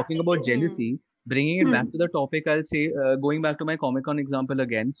 since we are talking about jealousy, bringing it back to the topic, I'll say, going back to my Comic-Con example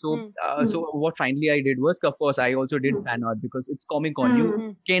again. So, so what finally I did was, of course, I also did fan art, because it's Comic-Con.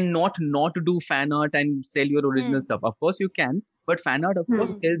 You cannot not do fan art and sell your original stuff. Of course, you can, but fan art, of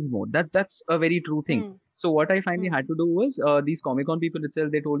course, sells more. That's a very true thing. So what I finally had to do was, these Comic-Con people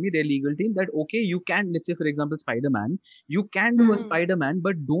itself, they told me, their legal team, that okay, you can, let's say for example, Spider-Man, you can do a Spider-Man,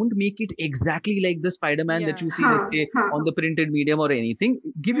 but don't make it exactly like the Spider-Man that you see, let's say, on the printed medium or anything.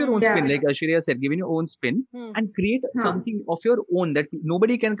 Give your own spin, like Aishwarya said, give your own spin and create something of your own that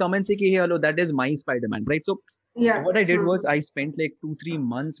nobody can come and say, hey, hello, that is my Spider-Man, right? So what I did was, I spent like 2-3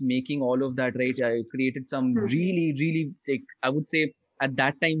 months making all of that, right? I created some really, really, like, I would say, at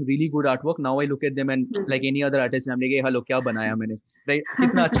that time, really good artwork. Now I look at them and like any other artist, I'm like, hey, hello, kya banaya maine? Right?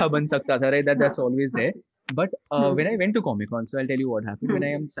 Kitna acha ban sakta tha, right? That's always there. But when I went to Comic-Con, so I'll tell you what happened. When I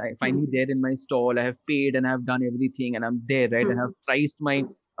am finally there in my stall, I have paid and I have done everything, and I'm there, right? And I have priced my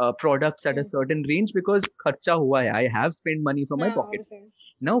products at a certain range because kharcha hua hai. I have spent money from my pocket.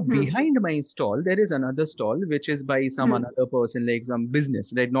 Now behind my stall there is another stall which is by some another person, like some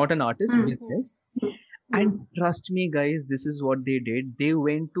business, right? Not an artist, business. And trust me guys, this is what they did. They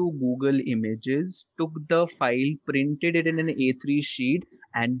went to Google Images, took the file, printed it in an A3 sheet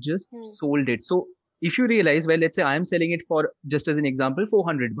and just sold it. So if you realize, well, let's say I'm selling it for, just as an example,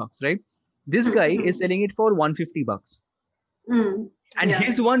 $400, right? This guy is selling it for $150. And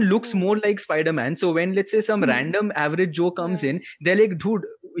his one looks more like Spider-Man. So when, let's say, some random average Joe comes in, they're like, dude,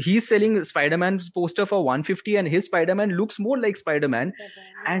 he's selling Spider-Man's poster for $150 and his Spider-Man looks more like Spider-Man.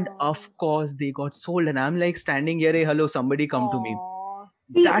 And of course they got sold. And I'm like standing here, hey, hello, somebody come to me.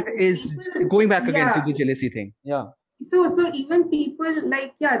 See, that is going back again to the jealousy thing. Yeah. So even people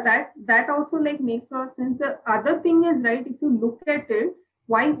like, that also like makes a lot of sense. The other thing is, right, if you look at it,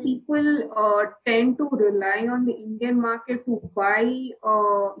 why people tend to rely on the Indian market to buy,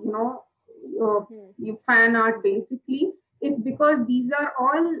 fan art basically, is because these are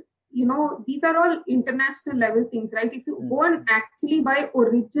all international level things, right? If you go and actually buy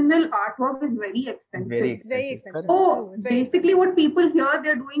original artwork, is very expensive. It's very expensive. So basically what people here,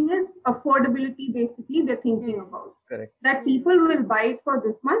 they're doing is affordability, basically they're thinking about. Correct. That people will buy it for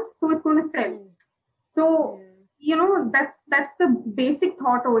this much, so it's going to sell. So that's the basic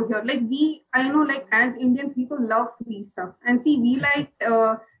thought over here. Like I know, like as Indians, people love free stuff. And see, we like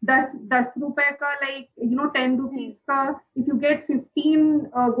 10 rupees ka, like 10 rupees ka. If you get 15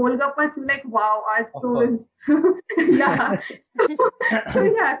 golgappas, you're like, wow, aaj is yeah.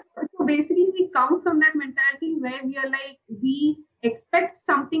 So basically, we come from that mentality where we are like, we expect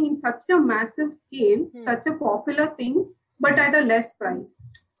something in such a massive scale, such a popular thing, but at a less price.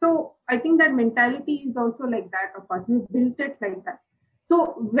 So I think that mentality is also like that of us. We built it like that.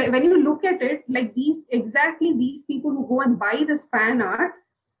 So when you look at it, like these people who go and buy this fan art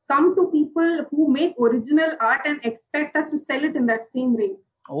come to people who make original art and expect us to sell it in that same rate.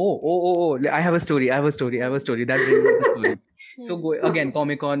 Oh! I have a story. That brings up the story. So again,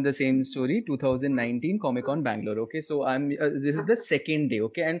 Comic-Con, the same story, 2019 Comic-Con Bangalore. Okay, so this is the second day.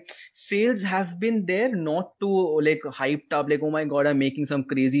 Okay, and sales have been there, not to like hyped up, like, oh my god, I'm making some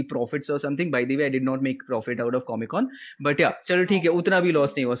crazy profits or something. By the way, I did not make profit out of Comic-Con, but yeah, chalo theek hai, utna bhi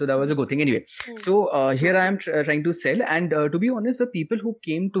loss nahi hua, so that was a good thing. Anyway, so here I am trying to sell, and to be honest, the people who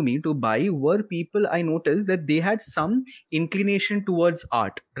came to me to buy were people I noticed that they had some inclination towards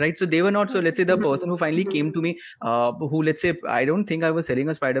art, right? So they were not, so let's say the person who finally came to me, who, let's say, I don't think I was selling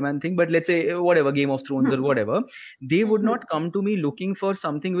a Spider-Man thing, but let's say whatever, Game of Thrones or whatever, they would not come to me looking for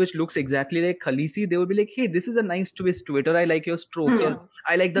something which looks exactly like Khaleesi. They would be like, hey, this is a nice twist to it, or I like your strokes, or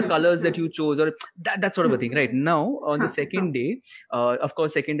I like the colors that you chose, or that sort of a thing. Right now, on the second day, of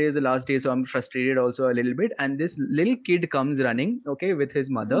course, second day is the last day, so I'm frustrated also a little bit. And this little kid comes running, okay, with his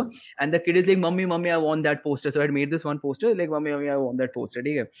mother, and the kid is like, Mummy, I want that poster. So I had made this one poster, like, Mummy, I want that poster.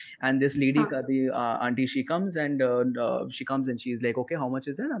 And this lady, the auntie, she comes and she's like, okay, how much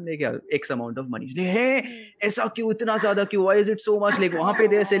is that? I'm like, yeah, X amount of money. She's like, hey, aisa kyun, itna zyada kyun? Why is it so much? Like, wahan pe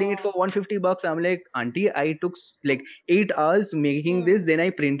they're selling it for $150. I'm like, auntie, I took like 8 hours making this. Then I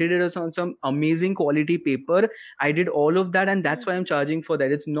printed it on some amazing quality paper. I did all of that, and that's why I'm charging for that.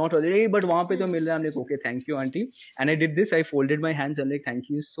 It's not, hey, but wahan pe to mil raha. I'm like, okay, thank you, auntie. And I did this. I folded my hands. I'm like, thank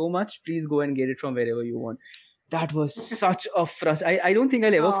you so much. Please go and get it from wherever you want. That was such a frustration. I don't think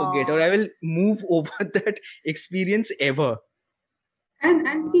I'll ever forget, or I will move over that experience ever.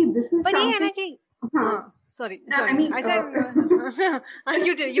 And see, this is something... Sorry. I mean, I said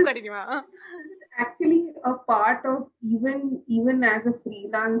you continue. Actually a part of even as a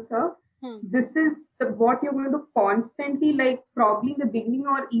freelancer, this is what you're going to constantly, like probably in the beginning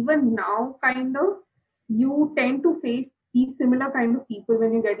or even now, kind of, you tend to face these similar kind of people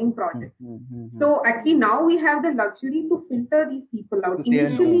when you're getting projects. So actually now we have the luxury to filter these people out.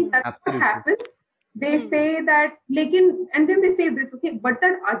 Initially, that's what happens. They say that, and then they say this, okay, but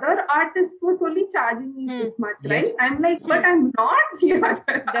that other artist was only charging me this much, right? I'm like, but I'm not the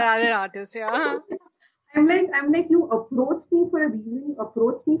other artist, yeah. I'm like, you approached me for a reason, you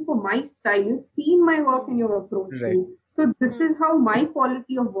approached me for my style, you've seen my work and you've approached me. So this is how my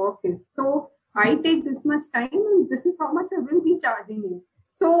quality of work is. So I take this much time and this is how much I will be charging you.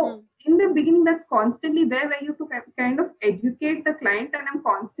 So in the beginning, that's constantly there where you have to kind of educate the client, and I'm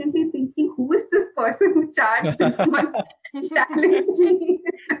constantly thinking, who is this person who charged this much talent to me?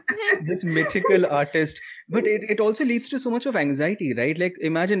 this mythical artist. But it also leads to so much of anxiety, right? Like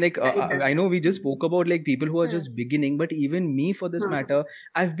imagine, like I know we just spoke about like people who are just beginning, but even me for this matter,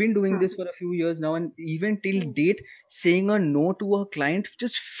 I've been doing this for a few years now, and even till date, saying a no to a client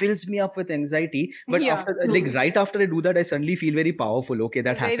just fills me up with anxiety. But after, like right after I do that, I suddenly feel very powerful. Okay,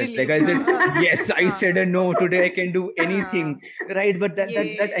 that happened. Like I said, yes, I said a no today. I can do anything, right? But that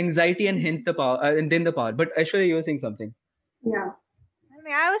anxiety and hence the power, and then the power. But Aishwarya, you were saying something. Yeah.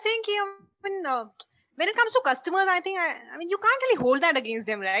 I was saying, when it comes to customers, I think, you can't really hold that against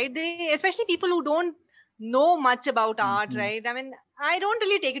them, right? Especially people who don't know much about art, right? I mean, I don't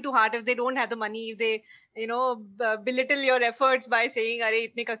really take it to heart if they don't have the money, if they, belittle your efforts by saying, "Arey,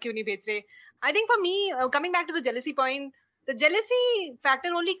 itne ka kyun nahi bech rahe?" I think for me, coming back to the jealousy point, the jealousy factor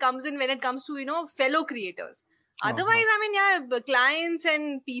only comes in when it comes to, fellow creators. Otherwise, clients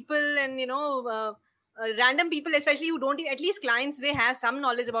and people and, random people, especially who don't, at least clients, they have some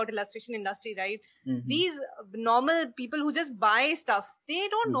knowledge about illustration industry, right? These normal people who just buy stuff, they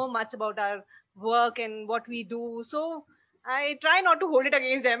don't know much about our work and what we do. So I try not to hold it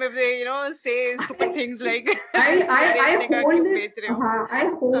against them if they, say stupid things like I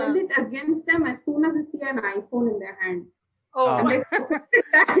hold it against them as soon as I see an iPhone in their hand.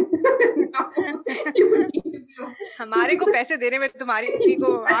 हमारे को पैसे देने में तुम्हारी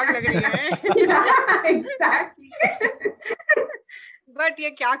को आग लग रही है. Exactly. But ये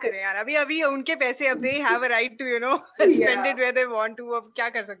क्या करें यार, अभी उनके पैसे, अब they have a right to spend it where they want to. अब क्या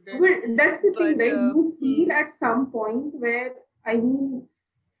कर सकते हैं? But that's the thing, right? You feel at some point where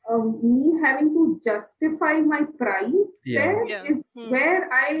me having to justify my price is where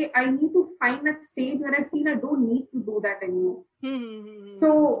I need to find a stage where I feel I don't need to do that anymore.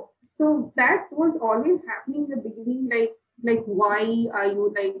 So that was always happening in the beginning, like why are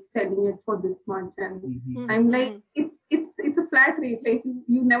you like selling it for this much? And I'm like, it's a flat rate, like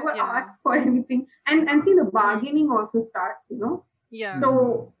you never ask for anything, and see the bargaining also starts,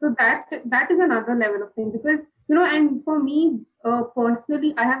 So that is another level of thing, because and for me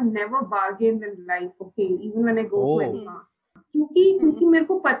personally, I have never bargained in life. Okay, even when I go to anyone, क्योंकि मेरे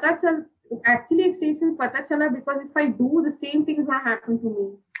को पता चल, actually एक stage में पता चला, because if I do, the same thing is going to happen to me,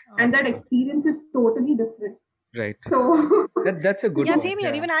 and that experience is totally different. Right. So that's a good point. Same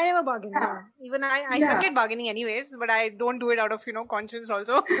here. Even I never bargain. Even I suck at bargaining anyways, but I don't do it out of conscience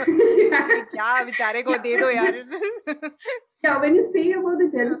also. क्या बेचारे को दे दो यार. Yeah, when you say about the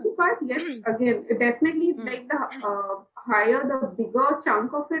jealousy part, yes, again, definitely like the higher, the bigger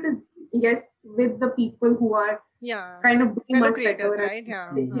chunk of it is with the people who are kind of doing fellow much creators, better, right?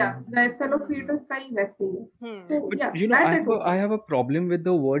 The fellow creators का ही वैसे ही. So but I have a problem with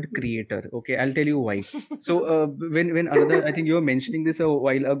the word creator. Okay, I'll tell you why. So when another, I think you were mentioning this a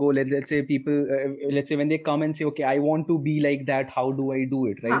while ago. Let's say people, let's say when they come and say, okay, I want to be like that. How do I do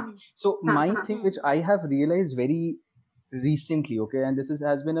it, right? So my thing, which I have realized very recently, okay, and this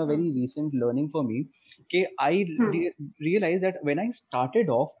has been a very recent learning for me. Okay, I realized that when I started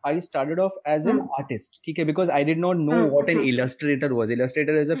off as an artist, okay, because I did not know what an illustrator was.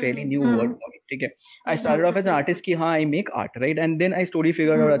 Illustrator is a fairly new word for me. Okay, I started off as an artist, ki I make art, right? And then I slowly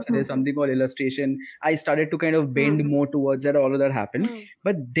figured out there's something called illustration. I started to kind of bend more towards that. All of that happened,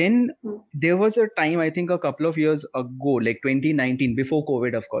 but then there was a time, I think a couple of years ago, like 2019, before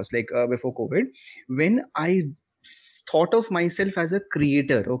COVID, of course, before COVID, when I thought of myself as a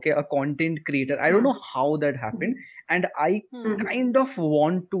creator, okay, a content creator. I don't know how that happened, and I kind of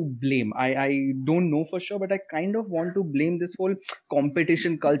want to blame, I don't know for sure, but I kind of want to blame this whole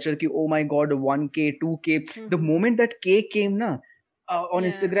competition culture ki, oh my god, 1K 2K, the moment that K came na on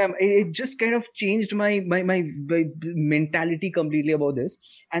Instagram, it just kind of changed my mentality completely about this.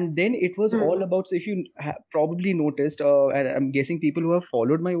 And then it was all about, so if you probably noticed, and I'm guessing people who have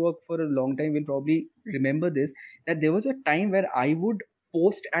followed my work for a long time will probably remember this, that there was a time where I would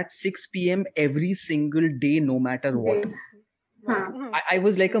post at 6 p.m. every single day, no matter what. I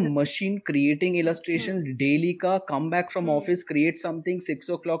was like a machine, creating illustrations daily ka, come back from office, create something, 6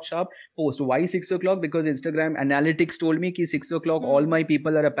 o'clock sharp, post. Why 6 o'clock? Because Instagram analytics told me ki 6 o'clock all my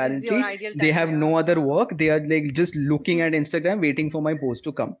people are apparently, they have no other work, they are like just looking at Instagram waiting for my post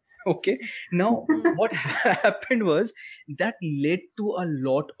to come. Okay, now what happened was that led to a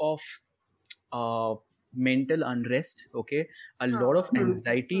lot of mental unrest, okay, a lot of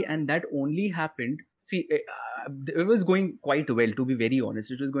anxiety, and that only happened see, it was going quite well, to be very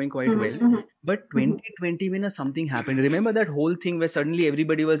honest. It was going quite well. But 2020, when something happened, remember that whole thing where suddenly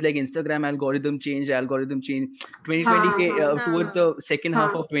everybody was like, Instagram algorithm change. 2020 towards the second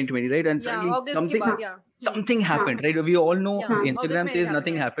half of 2020, right? And suddenly something happened, right? We all know Instagram says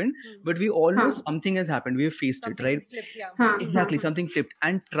nothing happened, but we all know something has happened. We faced it, right? Exactly, something flipped.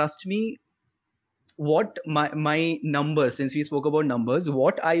 And trust me, what my numbers, since we spoke about numbers,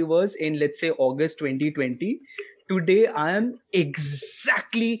 what I was in, let's say, August 2020, today I am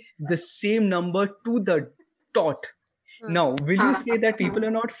exactly the same number to the dot. Now, will you say that people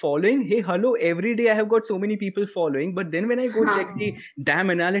are not following? Hey, hello, every day I have got so many people following, but then when I go check the damn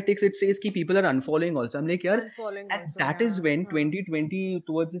analytics, it says ki people are unfollowing also. I'm like, yeah, that is when 2020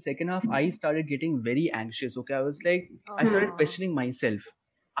 towards the second half, I started getting very anxious. Okay, I was like, I started questioning myself.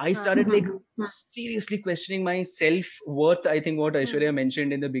 I started like seriously questioning my self-worth. I think what Aishwarya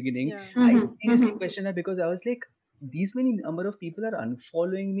mentioned in the beginning. I seriously questioned that because I was like, these many number of people are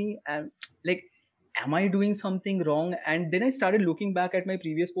unfollowing me, and like, am I doing something wrong? And then I started looking back at my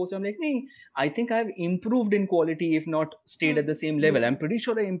previous posts. I'm like, hey, I think I've improved in quality, if not stayed at the same level. I'm pretty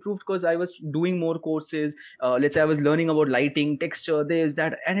sure I improved because I was doing more courses. Let's say I was learning about lighting, texture, this,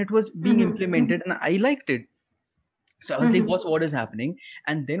 that, and it was being implemented, and I liked it. So I was like, what is happening?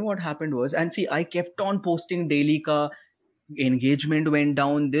 And then what happened was, and see, I kept on posting daily ka, engagement went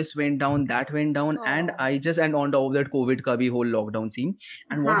down, this went down, that went down, and and on top of that, COVID ka bhi whole lockdown scene.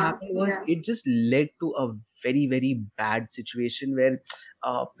 And what happened was, it just led to a very, very bad situation where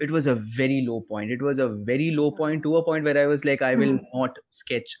it was a very low point. It was a very low point, to a point where I was like, I will not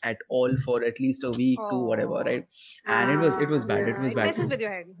sketch at all for at least a week to whatever, right? And it was bad. It was bad. It messes with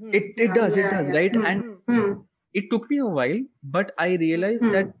your head. It does, right? And it took me a while, but I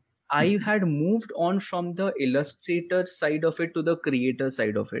realized that I had moved on from the illustrator side of it to the creator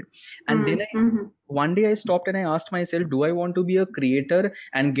side of it. And then one day I stopped and I asked myself, do I want to be a creator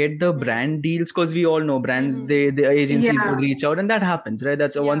and get the brand deals? Because we all know brands, the agencies would reach out, and that happens, right?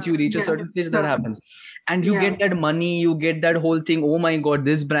 That's once you reach a certain stage, that happens. And you get that money, you get that whole thing. Oh my God,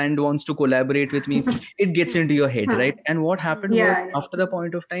 this brand wants to collaborate with me. It gets into your head, right? And what happened was, after the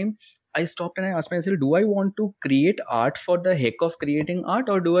point of time, I stopped and I asked myself, do I want to create art for the heck of creating art,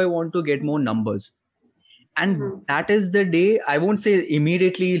 or do I want to get more numbers? And that is the day, I won't say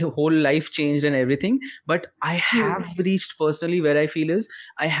immediately the whole life changed and everything, but I have reached personally where I feel is,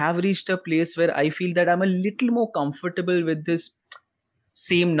 I have reached a place where I feel that I'm a little more comfortable with this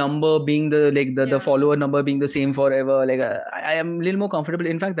same number being the follower number being the same forever. Like I am a little more comfortable.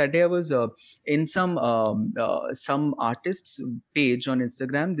 In fact, that day I was in some artist's page on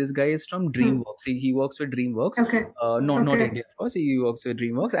Instagram. This guy is from DreamWorks. He works with DreamWorks. Not India, of course. He works with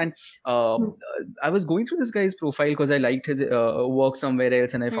DreamWorks. And I was going through this guy's profile because I liked his work somewhere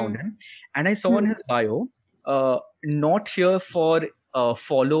else, and I found him. And I saw on his bio, not here for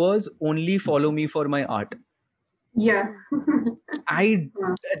followers, only follow me for my art. I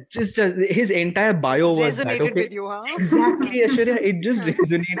just his entire bio was resonated that, okay? With you, huh? Exactly, Aishwarya. It just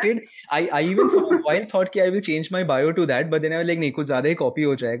resonated. I even for a while thought I will change my bio to that, but then I was like, "Nee, kuch zyada hi copy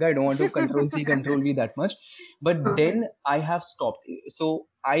ho jayega. I don't want to Control C, Control V that much." But then I have stopped. So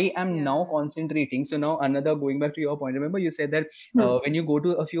I am now concentrating. So now going back to your point, remember you said that when you go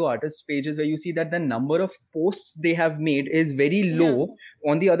to a few artist pages where you see that the number of posts they have made is very low.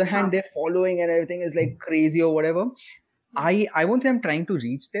 On the other hand, their following and everything is like crazy or whatever. I won't say I'm trying to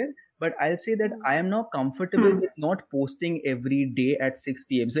reach there, but I'll say that I am now comfortable with not posting every day at 6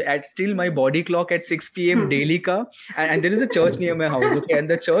 p.m. So at still my body clock at 6 p.m. daily ka, and there is a church near my house, okay, and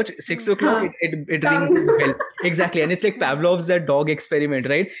the church 6 o'clock it rings its bell. Exactly, and it's like Pavlov's that dog experiment,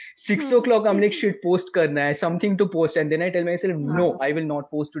 right? 6 o'clock I'm like, shit, post karna hai, something to post, and then I tell myself, no, I will not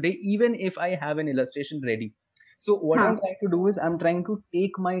post today, even if I have an illustration ready. So what I'm trying to do is I'm trying to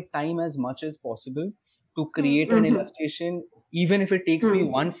take my time as much as possible to create an illustration. Even if it takes me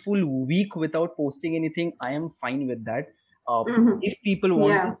one full week without posting anything, I am fine with that. If people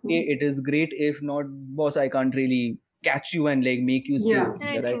want to stay, it is great. If not, boss, I can't really catch you and like make you stay.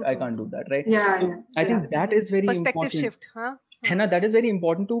 I can't do that, right? I think that is very perspective important. Shift, huh? Hannah, that is very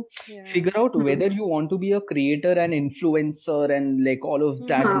important to figure out whether you want to be a creator and influencer and like all of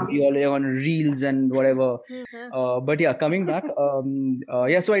that and be all on reels and whatever. But yeah, coming back,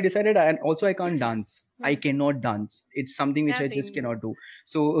 so I decided, and also I can't dance. I cannot dance. It's something which I just cannot do.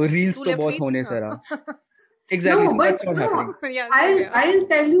 So reels to both hone sara. Exactly. No, so but that's not happening. I'll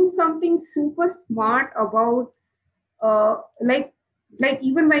tell you something super smart about like like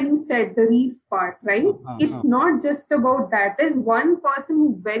even when you said the reels part, right? It's not just about that. There's one person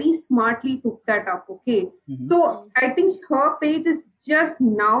who very smartly took that up. Okay. So I think her page is just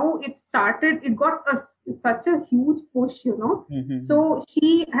now, it got such a huge push, So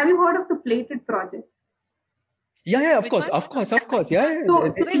have you heard of the Plated project? Yeah, of course. Yeah.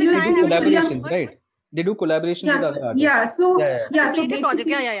 So they do collaborations, right? They do collaborations with other artists. Yeah. So so project.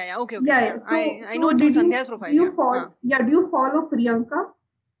 Yeah. Okay. Yeah. So I know through Sandhya's profile. Do you follow Priyanka?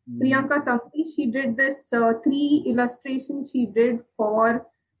 Priyanka Tampi, she did this 3 illustrations she did for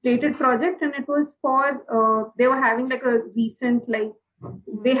Plated project, and it was for they were having like a recent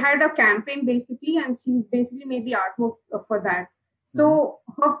they had a campaign basically, and she basically made the artwork for that. So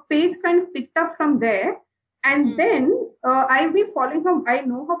her page kind of picked up from there. And then I've been following her. I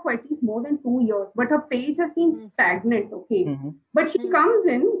know her for at least more than 2 years, but her page has been stagnant. Okay. But she comes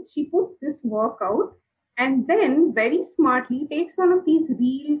in, she puts this work out, and then very smartly takes one of these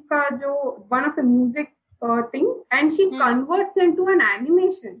one of the music things, and she converts into an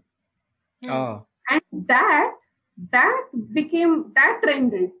animation. And that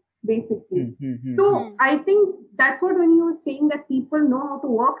trended basically. So I think that's what, when you were saying that people know how to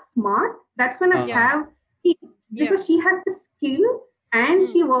work smart, that's when I have, because she has the skill and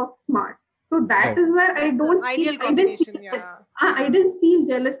she works smart. So that is where I didn't feel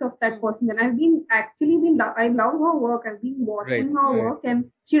jealous of that person. And I love her work. I've been watching her work,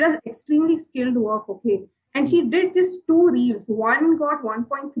 and she does extremely skilled work. Okay. And she did just 2 reels. One got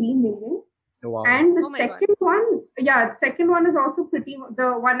 1.3 million. Wow. And the second one is also pretty,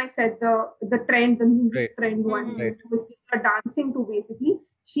 the one I said, the trend, the music trend one, which people are dancing to basically,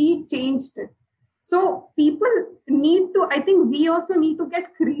 she changed it. So people need to, I think we also need to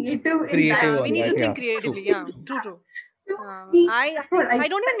get creative. We need to think creatively. Yeah, true. So I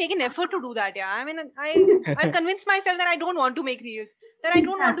don't even make an effort to do that. Yeah, I mean, I'm convinced myself that I don't want to make reels, that I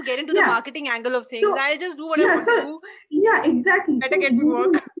don't want to get into the marketing angle of things. So, I'll just do what I want to do. Yeah, exactly. Better get to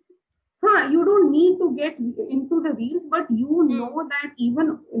work. You don't need to get into the reels, but you know that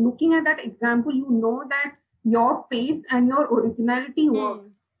even looking at that example, you know that your pace and your originality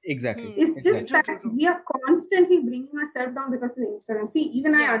works. Exactly. It's just that we are constantly bringing ourselves down because of Instagram. See,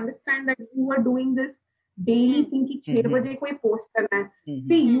 even I understand that you were doing this daily thing ki 6 baje koi post karna hai.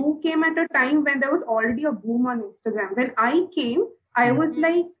 See, you came at a time when there was already a boom on Instagram. When I came, I was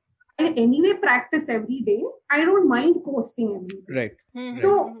like, I anyway practice every day. I don't mind posting every day. Right.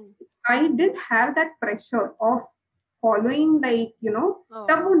 So I didn't have that pressure of following,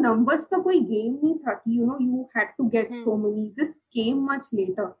 तब वो numbers का कोई game नहीं था कि you had to get so many. This came much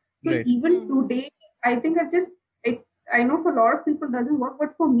later. So even today, I think I know for a lot of people it doesn't work,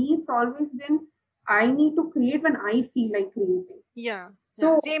 but for me it's always been, I need to create when I feel like creating. Yeah.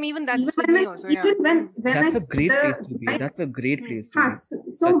 So same, even that's with me also. When that's a great place to be. That's a great place to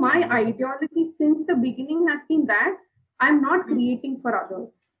be. So my ideology since the beginning has been that I'm not creating for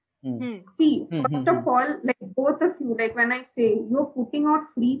others. See, first of all, like both of you, like when I say you're putting out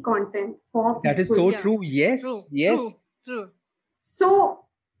free content for people. That is so true. Yes. True. So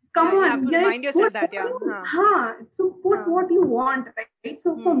come on, you have to remind yourself that. So put what you want, right?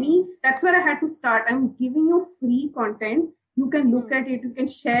 So for me, that's where I had to start. I'm giving you free content. You can look at it, you can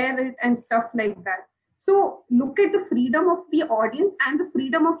share it and stuff like that. So look at the freedom of the audience and the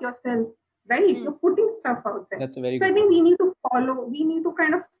freedom of yourself. Right, you're putting stuff out there. That's very so good. I think we need to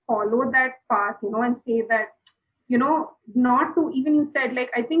kind of follow that path, and say that, not to, even you said, like,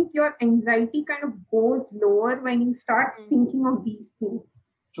 I think your anxiety kind of goes lower when you start thinking of these things.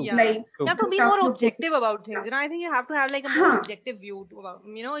 True. Like, you have to be more objective about things. I think you have to have like a more objective view about,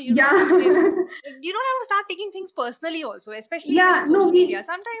 you don't have to start taking things personally also, especially with social media.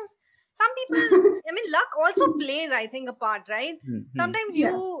 Sometimes some people, luck also plays, I think, a part, right? Sometimes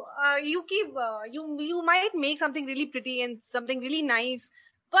you might make something really pretty and something really nice,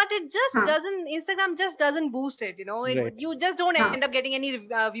 but it just doesn't, Instagram just doesn't boost it, you just don't end up getting any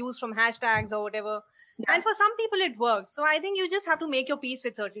views from hashtags or whatever. And for some people it works. So I think you just have to make your peace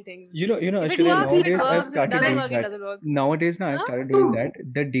with certain things. Nowadays I started doing that.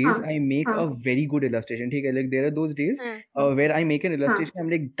 The days I make a very good illustration, like there are those days where I make an illustration, I'm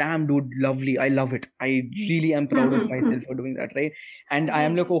like, damn dude, lovely, I love it, I really am proud of myself for doing that, right? And I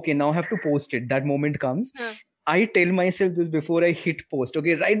am like, okay, now I have to post it. That moment comes. I tell myself this before I hit post.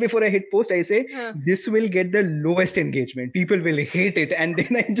 Okay, right before I hit post, I say, this will get the lowest engagement. People will hate it. And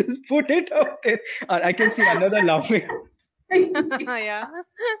then I just put it out there. I can see another laughing. Yeah.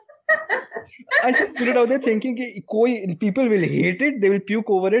 I just put it out there thinking, people will hate it. They will puke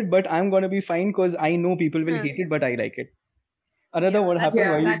over it. But I'm going to be fine because I know people will hate it, but I like it. Another, what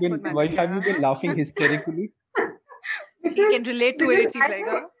happened? Why have you been laughing hysterically? She can relate to it seems like.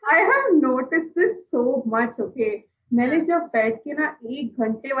 I have noticed this so much. Okay, मैंने जब बैठ के ना 1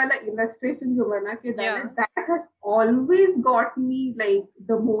 घंटे वाला illustration जो बना के डाला, that has always got me like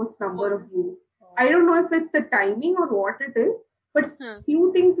the most number of views. I don't know if it's the timing or what it is, but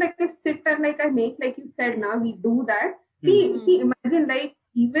few things like I sit and like I make, like you said, now we do that. See, imagine like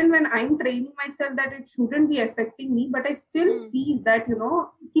even when I'm training myself that it shouldn't be affecting me, but I still see that,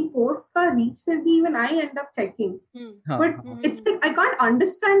 the post ka reach will be even I end up checking. But it's like I can't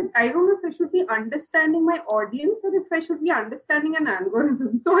understand. I don't know if I should be understanding my audience or if I should be understanding an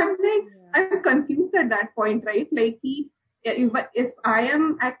algorithm. So I'm like, I'm confused at that point, right? Like if I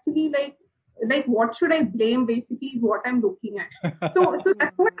am actually like what should I blame basically is what I'm looking at. So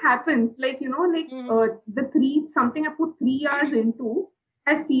that's what happens. Like, the something I put 3 hours into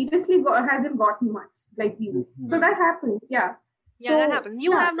has seriously hasn't gotten much like views. So that happens. Yeah. Yeah, that happens.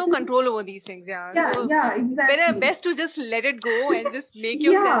 You have no control over these things. Yeah. So exactly. Better best to just let it go and just make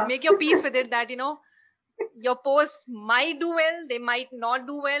yourself make your peace with it. That your posts might do well, they might not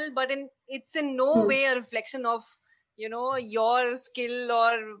do well, but it's in no way a reflection of your skill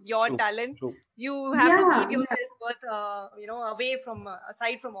or your talent. You have to keep your self-worth away from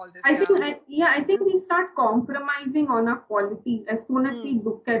aside from all this. I think we start compromising on our quality as soon as we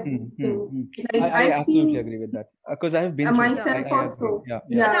look at these things. Like I absolutely agree with that because I have been myself also.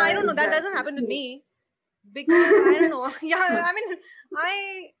 I don't know, that doesn't happen with me because I don't know. I mean,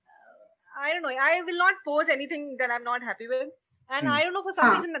 I don't know. I will not post anything that I'm not happy with. And I don't know, for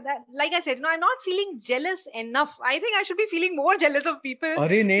some reason, that, like I said, I'm not feeling jealous enough. I think I should be feeling more jealous of people.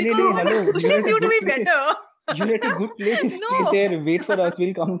 It pushes you to be better. You're at a good place. Stay there. Wait for us.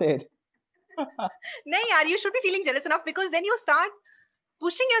 We'll come there. You should be feeling jealous enough because then you start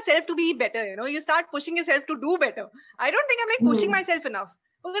pushing yourself to be better. You start pushing yourself to do better. I don't think I'm like pushing myself enough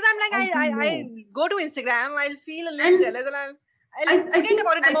because I'm like, I go to Instagram, I'll feel a little jealous and I'll forget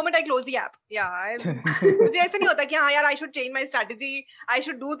about it the moment I close the app. मुझे ऐसे नहीं होता कि I should change my strategy, I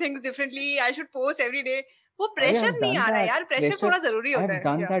should do things differently, I should post every day. वो pressure नहीं आ रहा यार, pressure थोड़ा जरूरी होता है. I've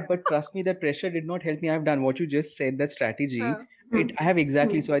done that, but trust me, that pressure did not help me. I've done what you just said, that strategy. I have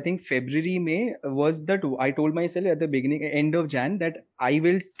exactly. So I think February, May was the two. I told myself at the beginning, end of Jan, that I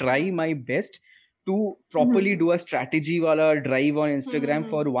will try my best to properly do a strategy wala drive on Instagram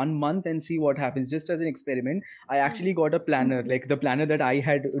for 1 month and see what happens. Just as an experiment, I actually got a planner, like the planner that I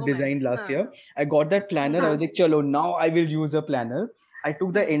had designed last year. I got that planner. I was like, chalo, now I will use a planner. I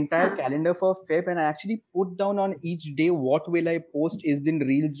took the entire calendar for Feb and I actually put down on each day what will I post. Is din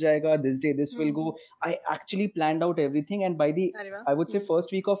Reels jayega, this day this will go. I actually planned out everything, and by the I would say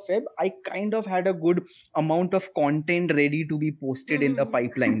first week of Feb, I kind of had a good amount of content ready to be posted in the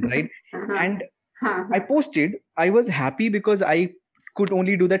pipeline, right? And I posted. I was happy because I could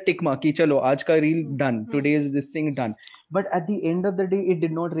only do the tick mark. Ki chalo, aaj ka reel done. Today is this thing done. But at the end of the day, it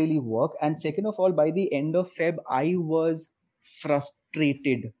did not really work. And second of all, by the end of Feb, I was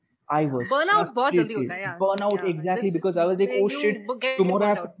frustrated. Burnout बहुत जल्दी होता है. Burnout, exactly, because I was like, oh shit, tomorrow I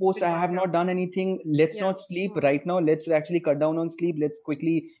have to post. I have not done anything. Let's not sleep right now. Let's actually cut down on sleep. Let's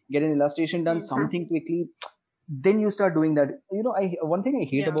quickly get an illustration done, something quickly. Then you start doing that. One thing I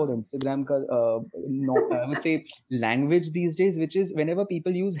hate about Instagram, I would say language these days, which is whenever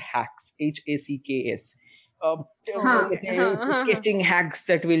people use hacks, HACKS, sketching hacks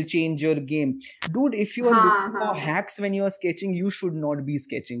that will change your game. Dude, if you are looking for hacks when you are sketching, you should not be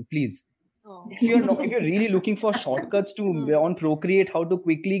sketching, please. If you're really looking for shortcuts to on Procreate, how to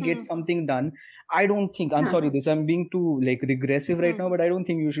quickly get something done, I don't think, I'm sorry, I'm being too like regressive right now, but I don't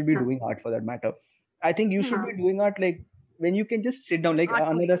think you should be doing art for that matter. I think you should be doing art like when you can just sit down, like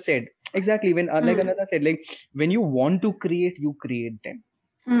another said. Exactly. When like another said, like when you want to create, you create them.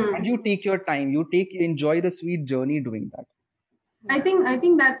 And you take your time. You enjoy the sweet journey doing that. I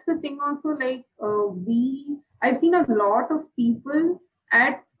think that's the thing also. Like I've seen a lot of people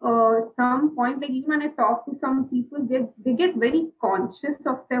at some point, like even when I talk to some people, they get very conscious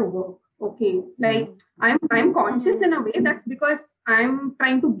of their work. Okay, like I'm conscious in a way. That's because I'm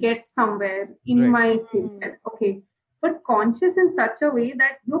trying to get somewhere in my skill set. Okay, but conscious in such a way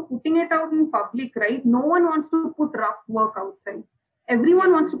that you're putting it out in public, right? No one wants to put rough work outside.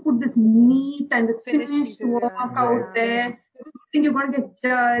 Everyone wants to put this neat and this finished work out there. You think you're going to get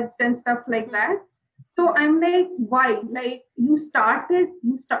judged and stuff like that. So I'm like, why? Like you start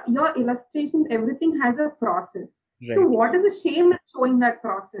your illustrations, everything has a process. Right. So what is the shame in showing that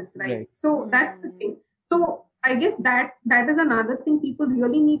process, right? So that's the thing. So I guess that is another thing people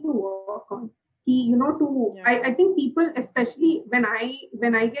really need to work on. I think people, especially when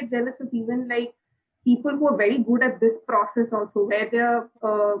I get jealous of even like people who are very good at this process also, where they're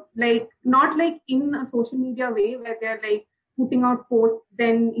like not like in a social media way where they're like putting out posts,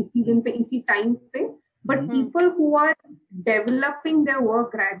 then easy time pay, but people who are developing their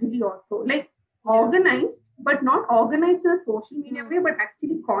work gradually also, like organized, but not organized in a social media way, but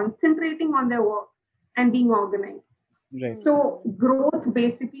actually concentrating on their work and being organized. Right. So growth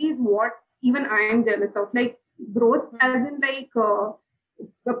basically is what even I am jealous of. Like growth as in like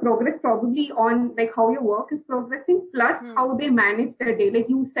the progress probably on like how your work is progressing, plus how they manage their day. Like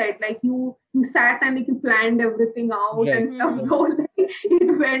you said, like you sat and like you planned everything out and stuff. Though like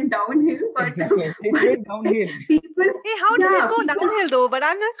it went downhill, but exactly. It went downhill. People, hey, how did it go downhill though? But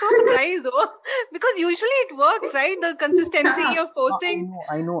I'm just so surprised though, because usually it works, right? The consistency of posting.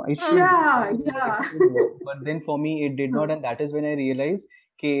 I know. It should. Yeah. But then for me, it did not, and that is when I realized.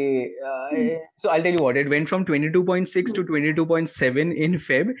 So I'll tell you what, it went from 22.6 to 22.7 in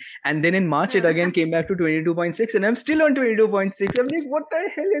Feb, and then in March it again came back to 22.6, and I'm still on 22.6. I'm like, what the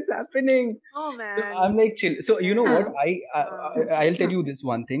hell is happening? Oh man. So I'm like, chill. So you know what, I'll tell you this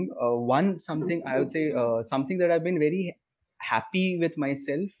one thing. Something I would say, something that I've been very happy with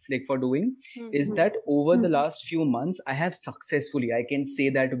myself like for doing is that over the last few months I have successfully, I can say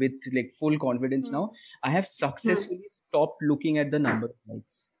that with like full confidence now, I have successfully stopped looking at the number of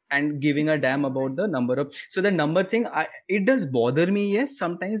likes and giving a damn about the number of, so the number thing, it does bother me, yes,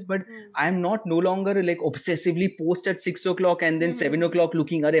 sometimes, but I'm not no longer like obsessively post at 6 o'clock and then 7 o'clock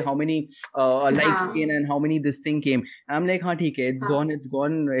looking at how many likes came and how many this thing came. I'm like, okay, it's gone.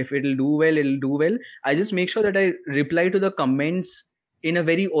 If it'll do well, it'll do well. I just make sure that I reply to the comments in a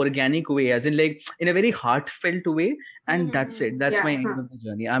very organic way, as in like in a very heartfelt way, and that's it. That's my end of the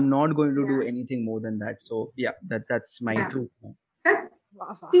journey. I'm not going to do anything more than that. So yeah, that's my truth. That's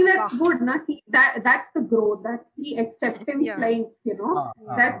good. Na? See, that's the growth. That's the acceptance. Like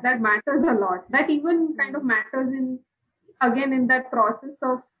that matters a lot. That even kind of matters in that process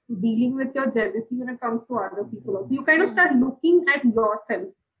of dealing with your jealousy when it comes to other people. Also, you kind of start looking at yourself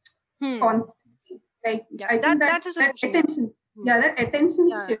constantly. Like I think that attention. That attention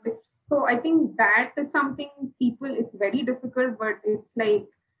shifts. So I think that is something people, it's very difficult, but it's like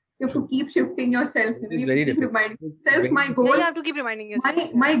you have to keep shifting yourself. It's very difficult. My goal. You have to keep reminding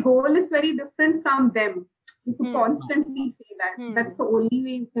yourself. My goal is very different from them. You have to constantly say that. That's the only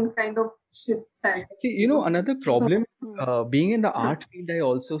way you can kind of shift that. See, another problem being in the art field, I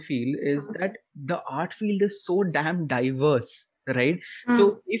also feel is that the art field is so damn diverse. Right.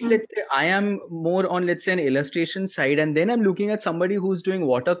 So if let's say I am more on, let's say, an illustration side, and then I'm looking at somebody who's doing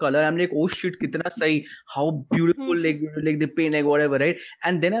watercolor, I'm like, oh shit, kitna sahi, how beautiful, like the paint, like whatever, right?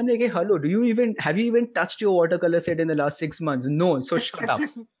 And then I'm like, hey, hello, have you even touched your watercolor set in the last 6 months? No, so shut up.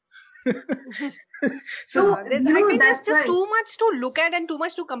 So I think there's just too much to look at and too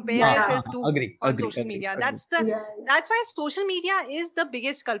much to compare yourself to on social media. That's why social media is the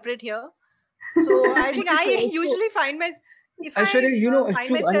biggest culprit here. So I think I usually find myself. I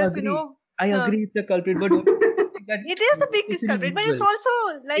agree it's the culprit, but it is the biggest culprit, but it's also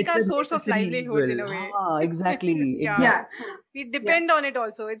like a source of livelihood in a way. Exactly. We depend on it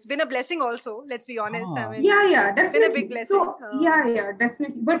also. It's been a blessing also, let's be honest. I mean, definitely. It's been a big blessing. So,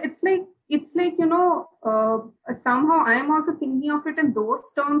 definitely. But it's like somehow I am also thinking of it in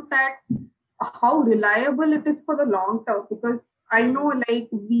those terms, that how reliable it is for the long term, because I know like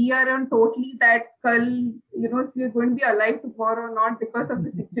we are on totally that if we're going to be alive tomorrow or not because of the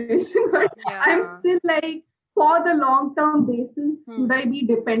situation, but I'm still like, for the long term basis, should I be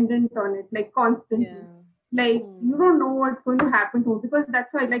dependent on it like constantly? Like you don't know what's going to happen to it, because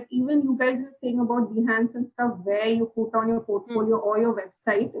that's why like even you guys are saying about Behance and stuff, where you put on your portfolio or your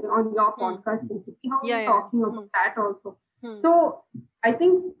website on your podcast, basically how you're talking about that also. So I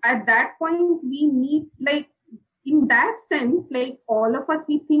think at that point we need, like, in that sense, like all of us,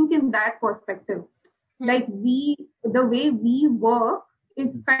 we think in that perspective. Like the way we work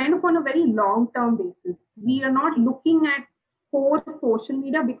is kind of on a very long-term basis. We are not looking at core social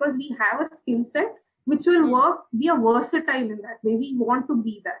media because we have a skill set which will work. We are versatile in that way. We want to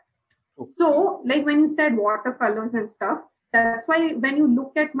be that. So like when you said watercolors and stuff, that's why when you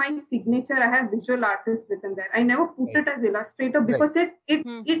look at my signature, I have visual artist written there. I never put it as illustrator because it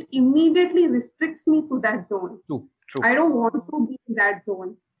immediately restricts me to that zone. True. I don't want to be in that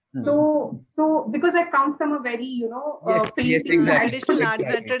zone. So because I come from a very painting,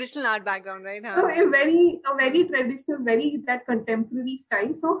 traditional art background, right? So a very traditional, very that contemporary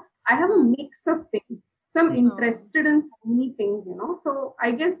style. So I have a mix of things. So I'm interested in so many things, So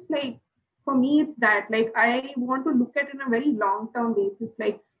I guess like for me, it's that, like, I want to look at it in a very long-term basis.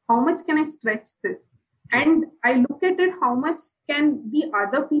 Like, how much can I stretch this? And I look at it, how much can the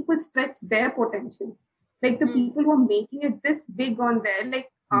other people stretch their potential? Like the people who are making it this big on there, like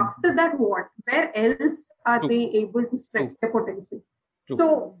after that, what? Where else are they able to stretch their potential?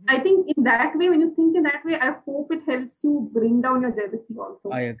 So I think in that way, when you think in that way, I hope it helps you bring down your jealousy also.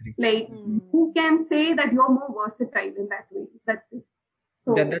 I agree. Like you can say that you're more versatile in that way. That's it.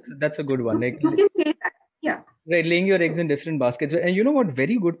 So that's a good one. Like you can say that. Yeah. Right, laying your eggs in different baskets. And you know what?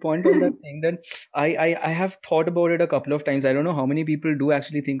 Very good point on that thing. That I have thought about it a couple of times. I don't know how many people do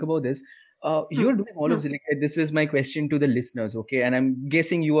actually think about this. You're doing all of this. Like, this is my question to the listeners, okay? And I'm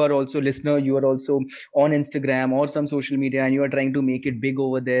guessing you are also listener. You are also on Instagram or some social media, and you are trying to make it big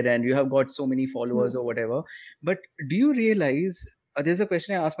over there, and you have got so many followers or whatever. But do you realize? There's a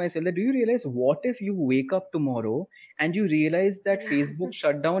question I asked myself: that do you realize what if you wake up tomorrow and you realize that Facebook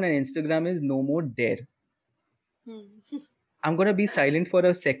shut down and Instagram is no more there? I'm going to be silent for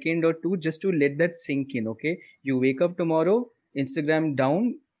a second or two just to let that sink in, okay? You wake up tomorrow, Instagram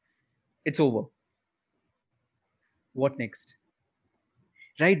down, it's over. What next?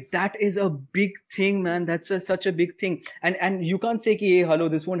 Right? That is a big thing, man. That's such a big thing. And you can't say, hey, hello,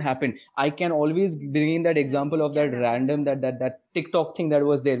 this won't happen. I can always bring in that example of that random, that TikTok thing that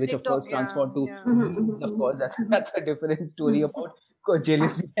was there, which of course transformed to, of course, that's a different story about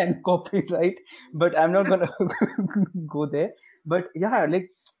jealousy and copyright, but I'm not gonna go there. But yeah,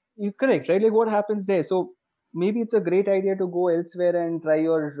 like you're correct, right? Like what happens there? So maybe it's a great idea to go elsewhere and try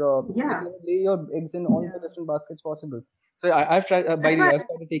your lay your eggs in all the different baskets possible. So I've tried. By the way, I've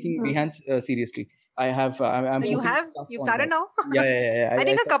started taking Behance seriously. I have. You've started now? Yeah. I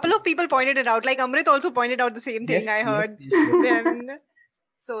think a couple of people pointed it out. Like Amrit also pointed out the same thing. I heard. Then.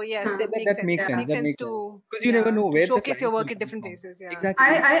 So yes, that makes sense. That makes sense to because you never know where showcase your work at different places. Yeah, exactly.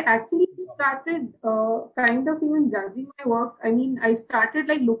 I actually started kind of even judging my work. I mean, I started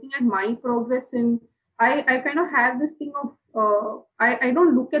like looking at my progress, and I kind of have this thing of I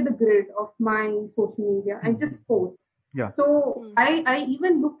don't look at the grid of my social media. I just post. Yeah. So I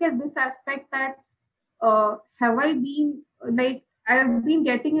even look at this aspect that have I been like I've been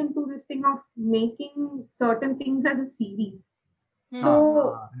getting into this thing of making certain things as a series.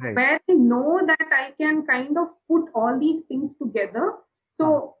 So where I know that I can kind of put all these things together.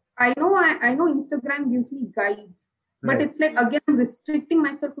 So I know Instagram gives me guides, but it's like, again, I'm restricting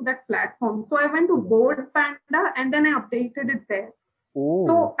myself to that platform. So I went to Board Panda and then I updated it there.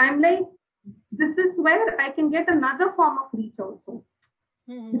 So I'm like, this is where I can get another form of reach also.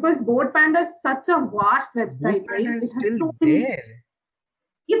 Because Board Panda is such a vast website, right? It has so many.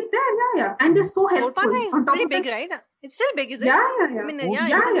 It's there, yeah. And they're so helpful. Board Panda is pretty big, right? It's still big, is it? Yeah. I mean,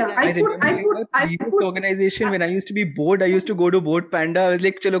 I put organization when I used to be bored. I used to go to Board Panda. I was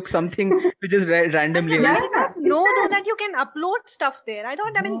like, chalo, something to just randomly. I did not know though that you can upload stuff there. I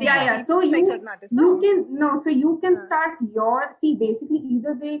thought, So you, like certain artists, so you can start basically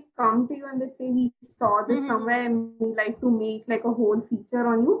either they come to you and they say, we saw this somewhere and we like to make like a whole feature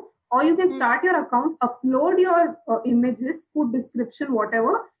on you. Or you can start your account, upload your images, put description,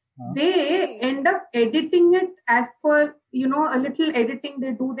 whatever. They end up editing it as per, a little editing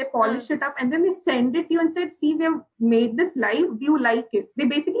they do. They polish it up and then they send it to you and said, see, we have made this live. Do you like it? They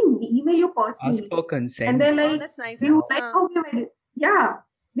basically email you personally. Ask for consent. And they're like, that's nice. do you like how we made it? Yeah.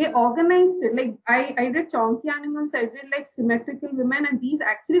 They organized it. Like I did chonky animals. I did like symmetrical women. And these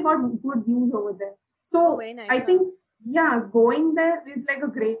actually got good views over there. So very nice, I think, going there is like a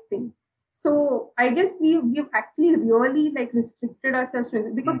great thing. So I guess we've actually really like restricted ourselves to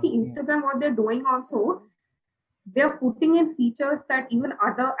it because see, Instagram, what they're doing also, they're putting in features that even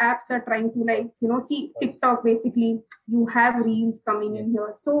other apps are trying to like, see TikTok, basically you have reels coming in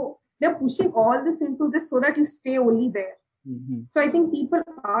here. So they're pushing all this into this so that you stay only there. So I think people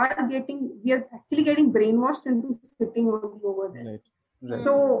we are actually getting brainwashed into sitting only over there. Right.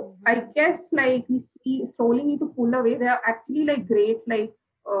 So I guess like we slowly need to pull away. There are actually like great like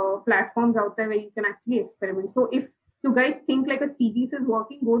platforms out there where you can actually experiment. So if you guys think like a series is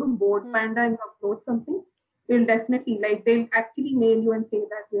working, go to Board Panda and upload something. They'll definitely they'll actually mail you and say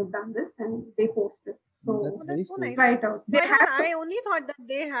that we have done this and they post it. So that's so nice. Try it out. I only thought that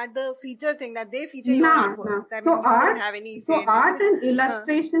they had the feature thing that they feature your work. So art and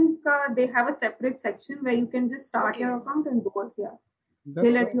illustrations they have a separate section where you can just start your account and do it here.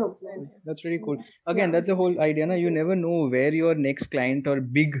 They let you upload. That's really cool. Again, that's the whole idea. You never know where your next client or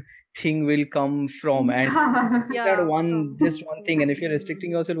big thing will come from, and just one thing. And if you're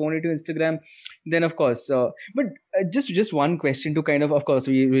restricting yourself only to Instagram, then of course. But just one question to kind of course,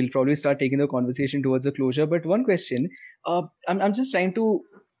 we will probably start taking the conversation towards a closure. But one question, I'm just trying to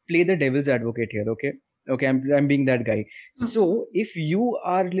play the devil's advocate here. Okay, Okay, I'm being that guy. So if you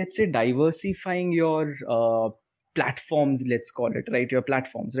are, let's say, diversifying your platforms, let's call it, right? Your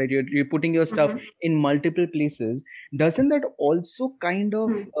platforms, right? You're putting your stuff in multiple places. Doesn't that also kind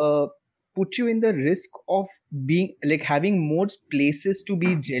of put you in the risk of being like having more places to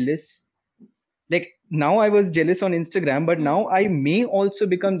be jealous? Like now I was jealous on Instagram, but now I may also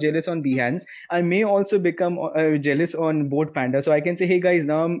become jealous on Behance. I may also become jealous on Boat Panda. So I can say, hey guys,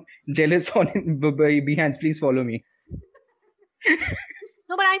 now I'm jealous on Behance. Please follow me.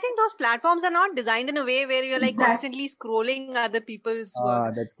 No, but I think those platforms are not designed in a way where you're like constantly scrolling other people's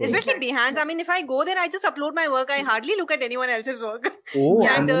work. That's good. Especially Behance. I mean, if I go there, I just upload my work. I hardly look at anyone else's work. Oh,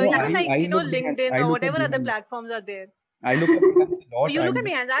 and no, even like, LinkedIn or whatever other Behance. platforms are there. I look at Behance a lot. You look at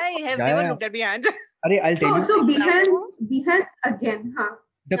Behance. I have never looked at Behance. I'll tell you. So Behance again, huh?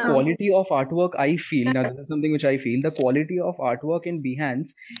 The quality of artwork, I feel, now this is something which I feel, the quality of artwork in Behance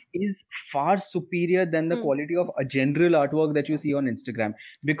is far superior than the quality of a general artwork that you see on Instagram.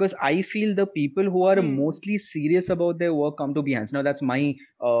 Because I feel the people who are mostly serious about their work come to Behance. Now that's my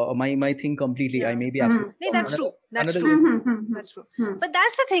my thing completely. I may be absolutely wrong. That's true. That's true. That's true. But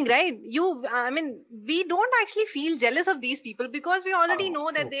that's the thing, right? I mean, we don't actually feel jealous of these people because we already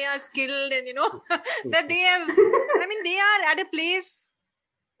know that they are skilled and that they have. I mean, they are at a place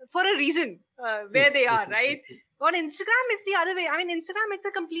for a reason where they are, right? On Instagram, it's the other way. I mean, Instagram, it's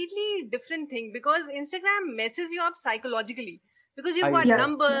a completely different thing because Instagram messes you up psychologically because you've got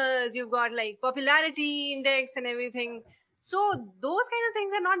numbers, you've got like popularity index and everything. So those kind of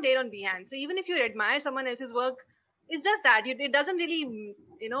things are not there on Behance. So even if you admire someone else's work, it's just that it doesn't really,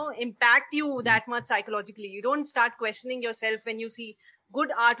 impact you that much psychologically. You don't start questioning yourself when you see good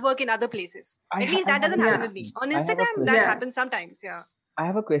artwork in other places. At least that doesn't happen with me. On Instagram, that happens sometimes. Yeah. I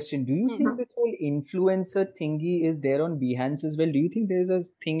have a question. Do you think this whole influencer thingy is there on Behance as well? Do you think there's a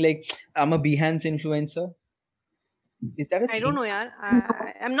thing like I'm a Behance influencer? Is that a thing? I don't know, yaar.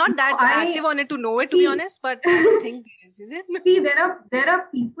 I'm not that active on it to know it, to be honest, but I don't think this is it. See, there are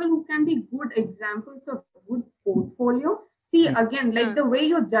people who can be good examples of good portfolio. See, again, like the way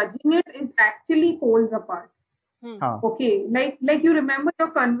you're judging it is actually poles apart. Okay, like you remember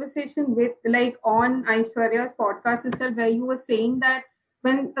your conversation with like on Aishwarya's podcast itself where you were saying that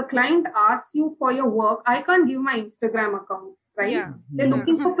when a client asks you for your work, I can't give my Instagram account, right? Yeah. They're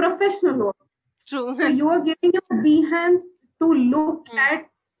looking for professional work. True. So you are giving your Behance to look at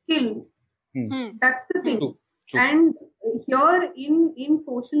skill. That's the thing. True. And here in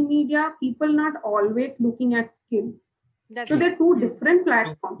social media, people not always looking at skill. So they're two different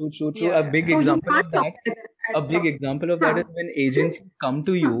platforms. True. Yeah. A big example of that. A big example of that is when agents come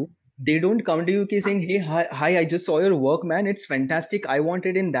to you. They don't come to you saying, hey, hi, I just saw your work, man. It's fantastic. I want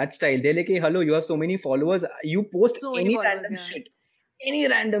it in that style. They're like, hey, hello, you have so many followers. You post any random shit. Any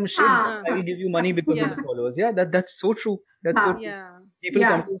random shit. I will give you money because of the followers. Yeah, that's so true. That's so true. People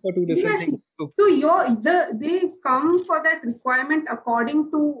come to you for two different things. So they come for that requirement according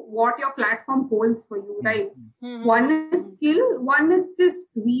to what your platform holds for you, right? One is skill, one is just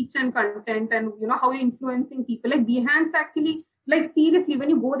reach and content and how you're influencing people. Like Behance actually, like seriously, when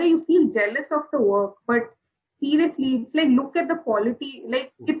you go there, you feel jealous of the work, but seriously, it's like look at the quality.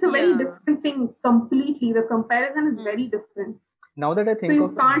 Like it's a very different thing completely. The comparison is very different. Now that I think so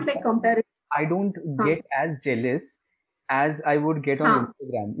you can't like compare it. I don't get as jealous as I would get on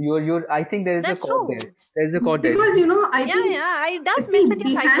Instagram. I think there is a chord there. There's a chord there. Because I think it does mess with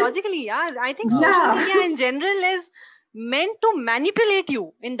you psychologically. Yeah, I think social media in general is meant to manipulate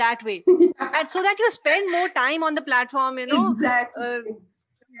you in that way, and so that you spend more time on the platform. Exactly.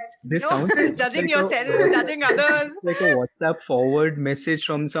 This sounds judging yourself, judging others. Like a WhatsApp forward message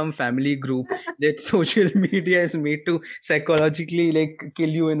from some family group that social media is made to psychologically like kill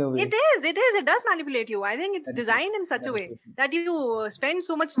you in a way. It does manipulate you. I think it's designed in such a way that you spend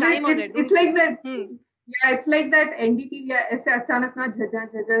so much time on it. It's like that. Yeah, it's like that NDTV. Aise achanak na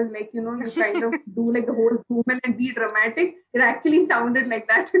jhaja, like you kind of do like the whole zoom in and be dramatic. It actually sounded like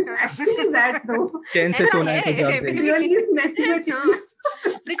that. It's actually that though. It really is messing with you.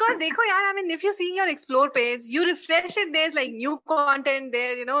 Because dekho yaar, I mean, if you see your explore page, you refresh it, there's like new content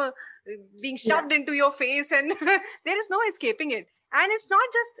there, being shoved into your face, and there is no escaping it. And it's not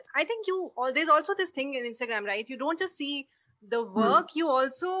just, I think there's also this thing in Instagram, right? You don't just see the work, you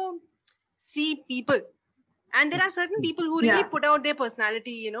also see people. And there are certain people who really put out their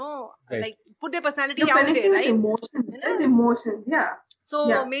personality, like put their personality out there, right? Emotions,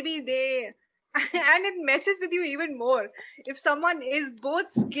 So maybe they, and it messes with you even more. If someone is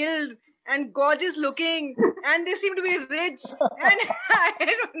both skilled and gorgeous looking, and they seem to be rich, and I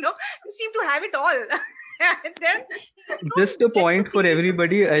don't know, they seem to have it all. And then just a point for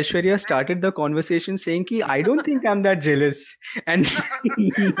everybody. Aishwarya started the conversation saying ki I don't think I'm that jealous, and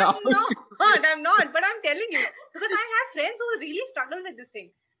now I'm not, but I'm telling you because I have friends who really struggle with this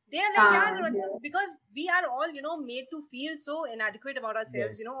thing. They are like, because we are all, made to feel so inadequate about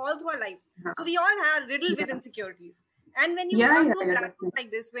ourselves, all through our lives. So we all are riddled with insecurities. And when you come to a platform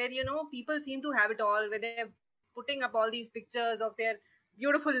like this, where, people seem to have it all, where they're putting up all these pictures of their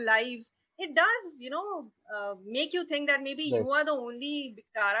beautiful lives, it does, make you think that maybe you are the only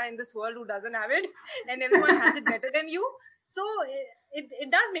bichara in this world who doesn't have it, and everyone has it better than you. So it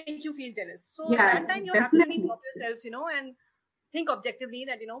does make you feel jealous. So that time you have to really stop yourself, and think objectively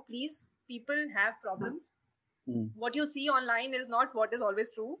that, please, people have problems. What you see online is not what is always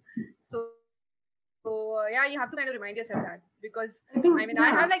true. So you have to kind of remind yourself that, because I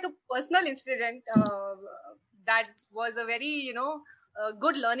have like a personal incident that was a very,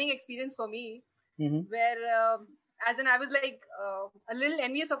 good learning experience for me, where I was like a little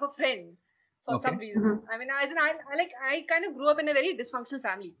envious of a friend for some reason. I kind of grew up in a very dysfunctional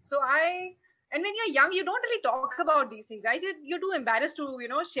family. And when you're young, you don't really talk about these things, right? You're too embarrassed to,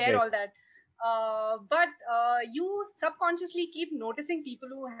 share all that. But you subconsciously keep noticing people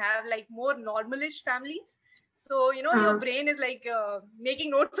who have like more normalish families. So, your brain is like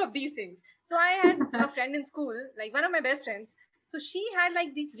making notes of these things. So I had a friend in school, like one of my best friends. So she had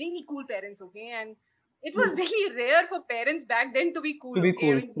like these really cool parents, okay? And it was really rare for parents back then to be cool.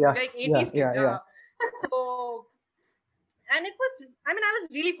 Like 80s kids. So, and it was, I was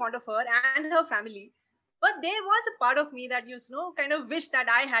really fond of her and her family. But there was a part of me that, kind of wished that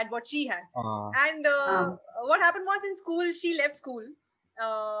I had what she had. And what happened was, in school, she left school,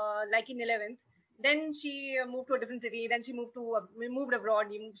 like in 11th. Then she moved to a different city. Then she moved abroad.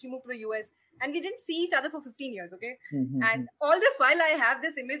 She moved to the US. And we didn't see each other for 15 years, okay? And all this while, I have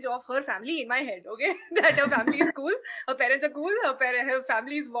this image of her family in my head, okay? That her family is cool, her parents are cool, her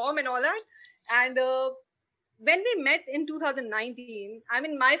family is warm and all that. And when we met in 2019,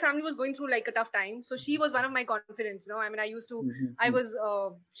 my family was going through like a tough time. So she was one of my confidants, I was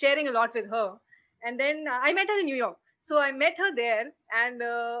sharing a lot with her. And then I met her in New York. So I met her there, and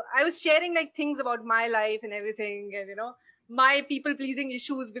I was sharing like things about my life and everything, and, my people pleasing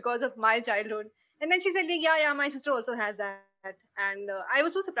issues because of my childhood. And then she said, like, yeah, my sister also has that. And I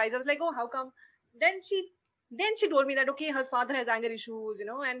was so surprised. I was like, oh, how come? Then she told me that, okay, her father has anger issues, and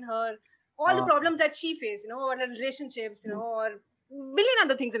all the problems that she faced, or her relationships, or billion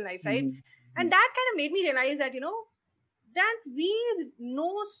other things in life, right? And that kind of made me realize that, that we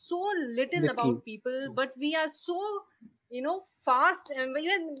know so little about people, but we are so, fast. And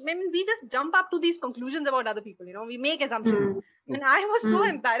we just jump up to these conclusions about other people, we make assumptions. And I was so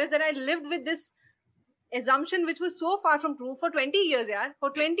embarrassed that I lived with this assumption which was so far from true for 20 years. For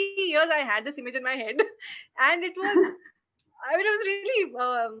 20 years I had this image in my head. And it was it was really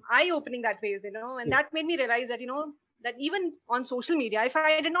eye-opening, that phase, and that made me realize that, that even on social media, if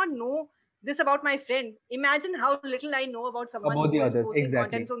I did not know this about my friend, imagine how little I know about someone who is posting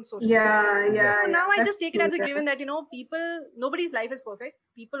content on social media. So now I just take it as a given that, people, nobody's life is perfect.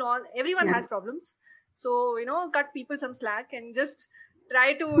 Everyone has problems. So, cut people some slack and just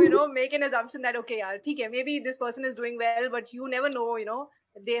try to, make an assumption that, okay, maybe this person is doing well, but you never know,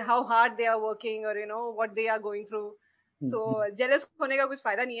 how hard they are working, or, what they are going through. So jealous होने का कुछ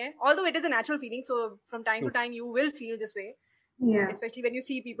फायदा नहीं है. Although it is a natural feeling, so from time to time you will feel this way, especially when you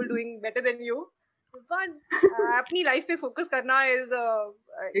see people doing better than you. But अपनी life पे focus करना is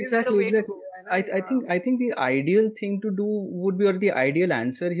the way to go. I think the ideal thing to do would be, or the ideal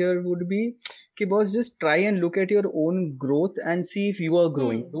answer here would be, कि boss, just try and look at your own growth and see if you are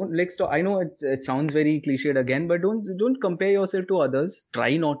growing. Don't stop. I know it sounds very cliched again, but don't compare yourself to others.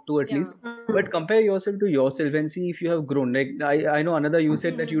 Try not to, at least, but compare yourself to yourself and see if you have grown. Like I know another, you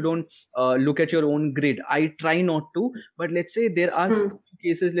said that you don't look at your own grid. I try not to, but let's say there are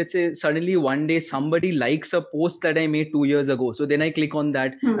cases. Let's say suddenly one day somebody likes a post that I made 2 years ago. So then I click on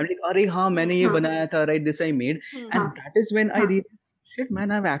that. I'm like, अरे हाँ मैंने ये बनाया था, right? This I made, and that is when I realized, shit,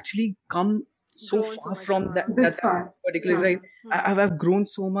 man, I've actually come so far from that particular, right? I've grown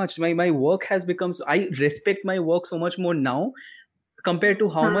so much. My work has become so, I respect my work so much more now compared to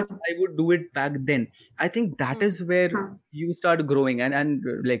how much I would do it back then. I think that is where you start growing. And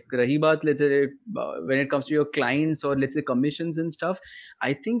like rahi baat, let's say when it comes to your clients or let's say commissions and stuff,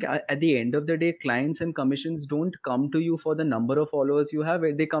 I think at the end of the day, clients and commissions don't come to you for the number of followers you have.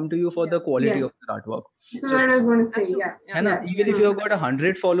 They come to you for the quality of the artwork. So what I was going to say, even if you have got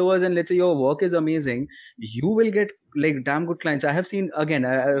 100 followers and let's say your work is amazing, you will get like damn good clients. I have seen, again,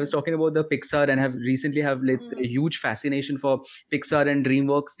 I was talking about the Pixar, and have recently have a huge fascination for Pixar and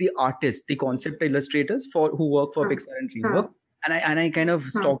DreamWorks, the artists, the concept illustrators who work for Pixar and DreamWorks. And I kind of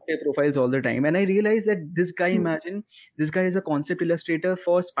stalk their profiles all the time, and I realized that this guy, imagine, this guy is a concept illustrator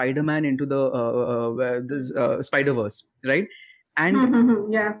for Spider-Man into the Spider-Verse, right?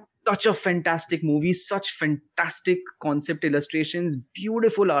 And such a fantastic movie, such fantastic concept illustrations,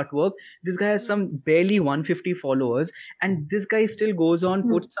 beautiful artwork. This guy has some barely 150 followers, and this guy still goes on,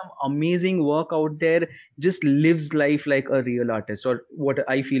 puts some amazing work out there, just lives life like a real artist, or what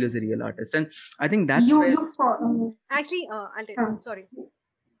I feel is a real artist. And I think that's actually, sorry.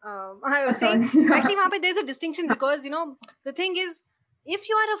 I was saying, actually, there's a distinction, because, the thing is, if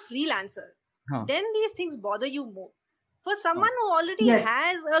you are a freelancer, then these things bother you more. For someone who already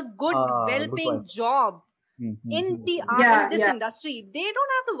has a good, well-paying job in the art, in this industry, they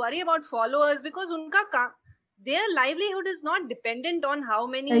don't have to worry about followers, because their livelihood is not dependent on how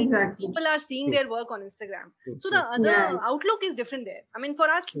many people are seeing their work on Instagram. So the outlook is different there. I mean, for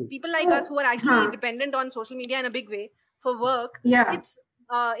us, people like us who are actually dependent on social media in a big way for work,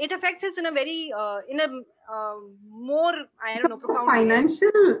 it affects us in a very more, I don't know, profound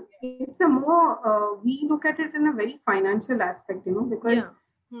financial. It's a more we look at it in a very financial aspect, because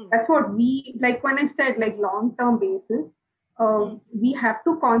that's what we like. When I said like long-term basis, we have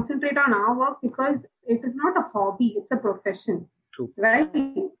to concentrate on our work, because it is not a hobby; it's a profession. True. Right?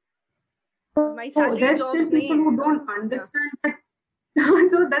 So there's still people who don't understand that.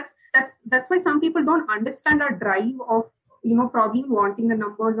 So that's why some people don't understand our drive of probably wanting the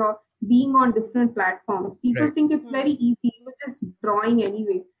numbers or being on different platforms. People think it's very easy, you're just drawing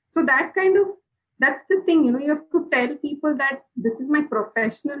anyway. So that's the thing, you have to tell people that this is my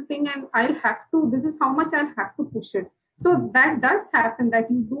professional thing, and this is how much I'll have to push it. So that does happen,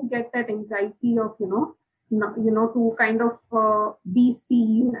 that you do get that anxiety of, to kind of be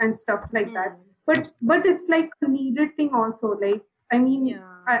seen and stuff like that. But it's like a needed thing also. Like, I mean,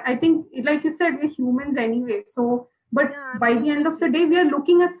 I think, like you said, we're humans anyway. So, but by the end of the day, we are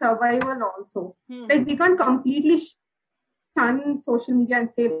looking at survival also. Like, we can't completely shun social media and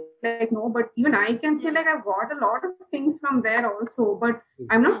say like no, but even I can say like I've got a lot of things from there also. But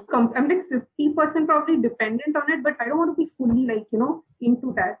I'm not. I'm like 50% probably dependent on it, but I don't want to be fully like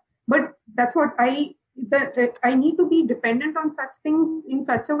into that. But that's what I need to be dependent on such things in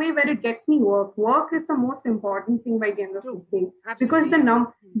such a way where it gets me work. Work is the most important thing by the end of the day, because the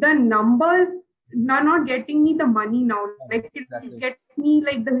numbers are not getting me the money now. Like it get me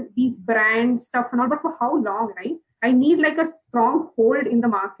like these brand stuff and all, but for how long, right? I need like a strong hold in the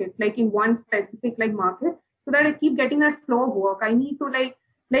market, like in one specific like market, so that I keep getting that flow of work. I need to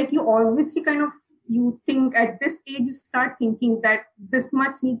like you obviously kind of, you think at this age, you start thinking that this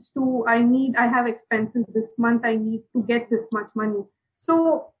much I have expenses this month, I need to get this much money.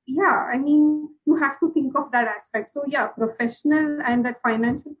 So yeah, I mean, you have to think of that aspect. So yeah, professional and that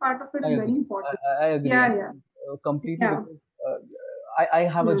financial part of it is very important. I agree. Yeah. Completely. Yeah. Because, I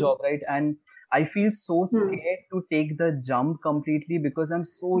have a job, right? And I feel so scared to take the jump completely, because I'm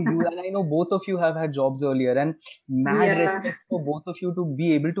so used, and I know both of you have had jobs earlier, and mad respect for both of you to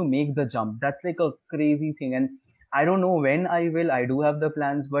be able to make the jump. That's like a crazy thing. And I don't know when I will. I do have the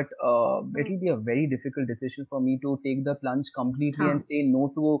plans, but it will be a very difficult decision for me to take the plunge completely and say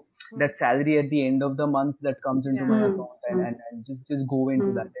no to that salary at the end of the month that comes into my account and just go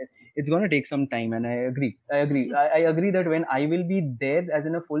into that. It's going to take some time, and I agree. I agree that when I will be there as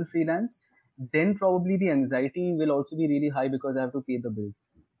in a full freelance, then probably the anxiety will also be really high, because I have to pay the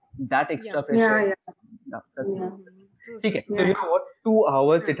bills. That extra pressure. Yeah, that's it. Okay, so you know what? 2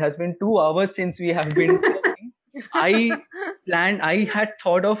 hours. It has been 2 hours since we have been talking. I had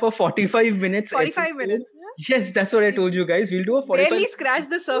thought of a 45 minutes. 45 minutes. Yes, that's what I told you guys. We'll do a 45. Barely scratched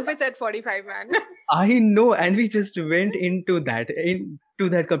the surface at 45, man. I know, and we just went into that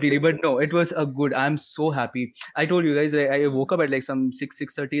completely. But no, it was a good. I'm so happy. I told you guys, I woke up at like some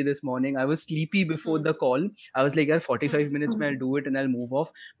 6:30 this morning. I was sleepy before the call. I was like, 45 minutes, I'll do it and I'll move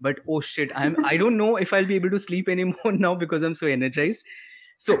off. But oh shit, I don't know if I'll be able to sleep anymore now, because I'm so energized.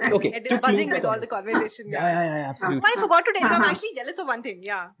 So, okay. It is buzzing with all the conversation. Yeah, absolutely. I forgot to tell you, I'm actually jealous of one thing.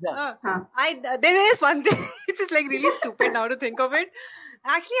 There is one thing which is like really stupid now to think of it.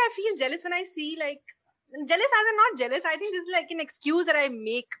 Actually, I feel jealous when I see like, jealous as in not jealous. I think this is like an excuse that I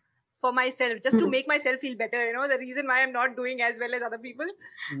make for myself, just to make myself feel better. The reason why I'm not doing as well as other people,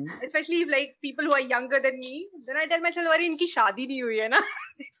 especially if like people who are younger than me, then I tell myself, "Arey, inki shaadi nahi hui hai na."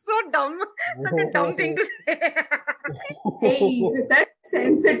 It's so dumb, such a dumb thing to say. Hey, that's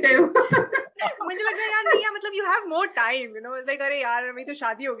sensitive. मुझे लगता है यार नहीं यार मतलब you have more time, you know. It's like अरे यार अभी तो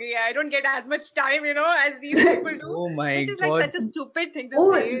शादी हो गई है. I don't get as much time, you know, as these people do. Oh my Which is God. like such a stupid thing to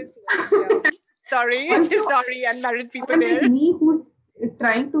say. Yeah. Sorry, sorry, unmarried people there. Like me, who's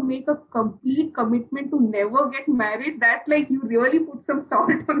trying to make a complete commitment to never get married, that like you really put some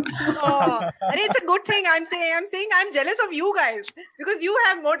salt on this. Oh, it's a good thing. I'm saying I'm jealous of you guys because you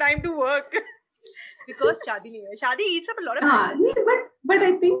have more time to work. Because shadi eats up a lot of time. But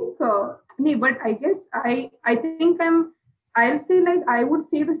I think but I guess I think I'll say like I would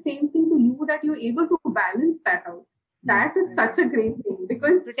say the same thing to you, that you're able to balance that out. That is such a great thing,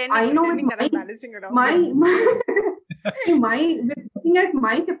 because I know with with looking at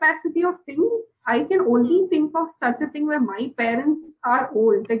my capacity of things, I can only think of such a thing where my parents are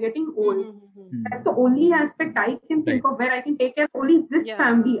old, they're getting old. That's the only aspect I can think of where I can take care of only this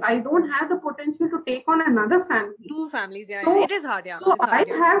family. I don't have the potential to take on another family. 2 families, so, it is hard. Yeah. So I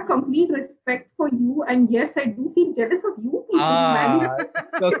have complete respect for you, and yes, I do feel jealous of you people.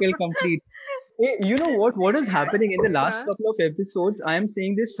 Circle complete. Hey, you know what is happening in the last couple of episodes? I am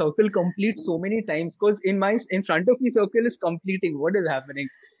saying this circle complete so many times because in front of me circle is completing. What is happening?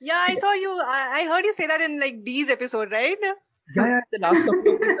 Yeah, I saw you. I heard you say that in like these episodes, right? Yeah, the last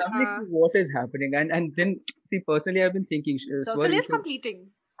couple of days, I'm like, what is happening? And then, see, personally, I've been thinking. Circle is completing.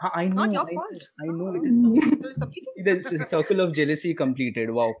 It's not your fault. I know it is completing. The circle of jealousy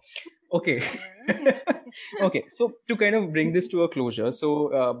completed. Wow. Okay. Okay. So to kind of bring this to a closure,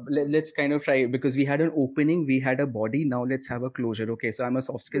 so let's kind of try, because we had an opening, we had a body. Now let's have a closure. Okay. So I'm a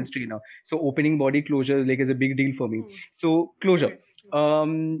soft skills trainer. So opening, body, closure, like is a big deal for me. So closure.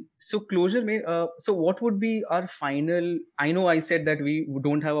 So closure may, so what would be our final, I know I said that we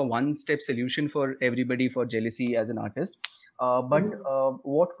don't have a one-step solution for everybody for jealousy as an artist, but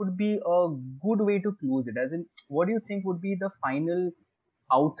what would be a good way to close it? As in, what do you think would be the final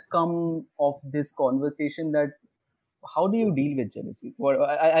outcome of this conversation? That how do you deal with jealousy? Well,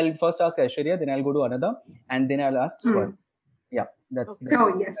 I'll first ask Aishwarya, then I'll go to Anada, and then I'll ask Swar. Yeah, that's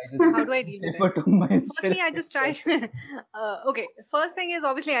oh yes. How do I deal with it? Firstly, I just try. Okay, first thing is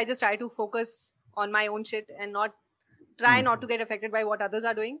obviously I just try to focus on my own shit and not to get affected by what others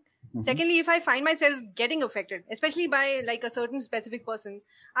are doing. Secondly, if I find myself getting affected, especially by like a certain specific person,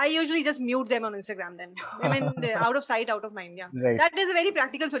 I usually just mute them on Instagram. Then I mean, out of sight, out of mind. Yeah, right. That is a very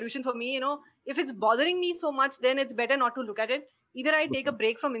practical solution for me. You know, if it's bothering me so much, then it's better not to look at it. Either I take a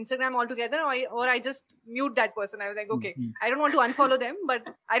break from Instagram altogether, or I just mute that person. I was like, okay, I don't want to unfollow them, but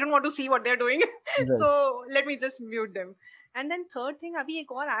I don't want to see what they're doing. Right. So let me just mute them. And then third thing, abhi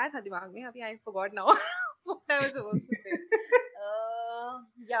ek aur aaya tha dimag mein, abhi I forgot now what I was supposed to say.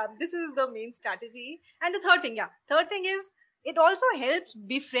 Yeah, this is the main strategy. And the third thing is, it also helps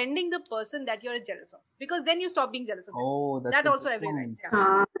befriending the person that you're jealous of, because then you stop being jealous of them. Oh, that's that also I realize.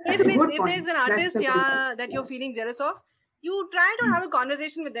 Yeah. If there's an artist that you're feeling jealous of, you try to have a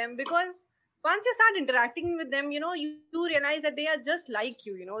conversation with them, because once you start interacting with them, you know, you realize that they are just like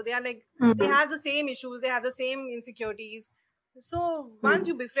you, you know, they are like, they have the same issues, they have the same insecurities. So once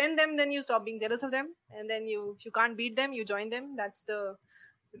you befriend them, then you stop being jealous of them, and then if you can't beat them, you join them.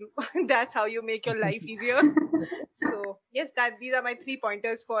 That's how you make your life easier. So yes, these are my 3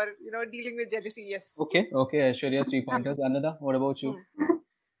 pointers for, you know, dealing with jealousy. Yes. Okay, Aishwarya, 3 pointers. Anada, what about you?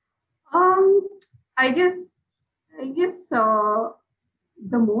 I guess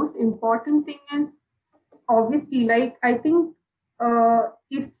the most important thing is obviously, like, I think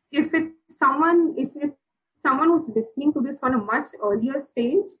if it's someone who's listening to this on a much earlier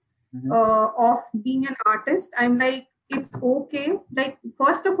stage of being an artist, I'm like, it's okay. Like,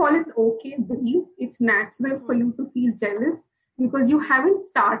 first of all, it's okay, breathe. It's natural for you to feel jealous because you haven't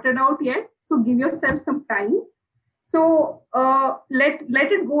started out yet. So give yourself some time. So let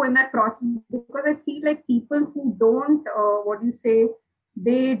it go in that process, because I feel like people who don't,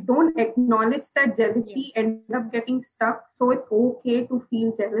 they don't acknowledge that jealousy end up getting stuck. So it's okay to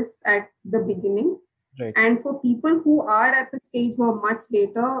feel jealous at the beginning. Right. And for people who are at the stage who are much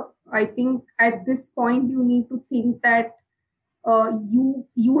later, I think at this point you need to think that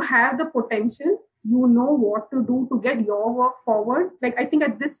you have the potential, you know what to do to get your work forward. Like, I think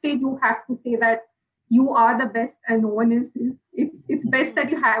at this stage you have to say that you are the best and no one else is. It's best that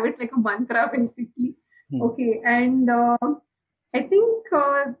you have it like a mantra, basically. Okay, and I think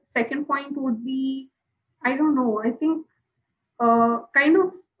second point would be, I don't know, I think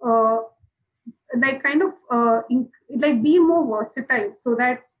be more versatile, so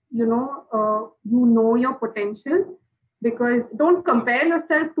that you know your potential, because don't compare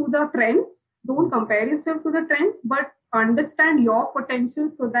yourself to the trends, but understand your potential,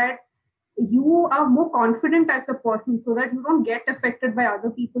 so that you are more confident as a person so that you don't get affected by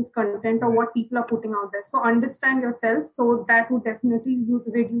other people's content or what people are putting out there. So understand yourself. So that would definitely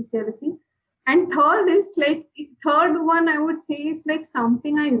reduce jealousy. And third one I would say is like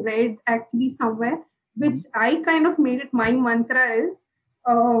something I read actually somewhere, which I kind of made it my mantra is,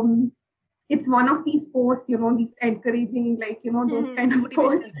 it's one of these posts, these encouraging, those kind of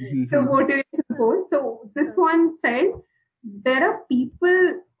posts. So motivation posts. So this one said, there are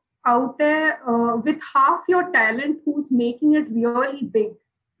people out there with half your talent who's making it really big.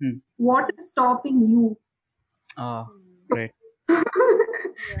 What is stopping you? Great.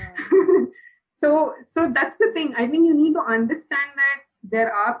 So that's the thing. I think you need to understand that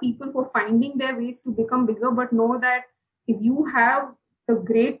there are people who are finding their ways to become bigger, but know that if you have the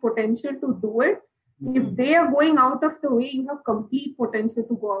great potential to do it, if they are going out of the way, you have complete potential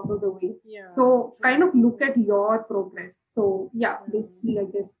to go out of the way. So kind of look at your progress. So basically I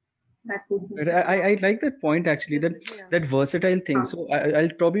guess that would be. I like that point actually, that versatile thing. So I'll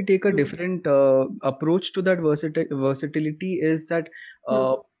probably take a different approach to that versatility is that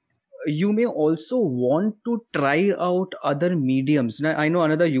you may also want to try out other mediums. Now, I know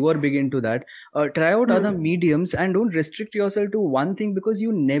Ananda, you are big into that. Try out other mediums and don't restrict yourself to one thing, because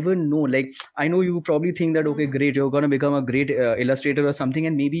you never know. Like, I know you probably think that, okay, great, you're going to become a great illustrator or something,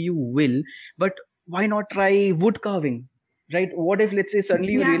 and maybe you will, but why not try wood carving? Right? What if, let's say,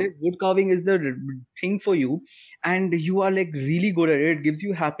 suddenly you realize wood carving is the thing for you and you are like really good at it. It gives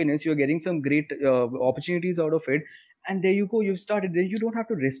you happiness. You're getting some great opportunities out of it. And there you go, you've started. Then you don't have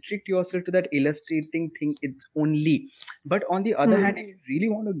to restrict yourself to that illustrating thing. It's only. But on the other hand, if you really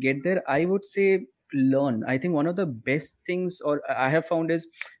want to get there, I would say learn. I think one of the best things, or I have found, is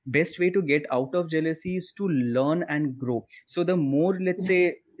best way to get out of jealousy is to learn and grow. So the more, let's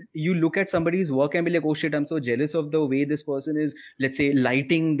say, you look at somebody's work and be like, oh shit, I'm so jealous of the way this person is, let's say,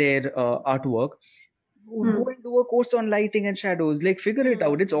 lighting their artwork. Go and do a course on lighting and shadows. Like, figure it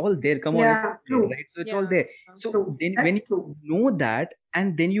out. It's all there. Come on, right? So it's all there. So then when you know that,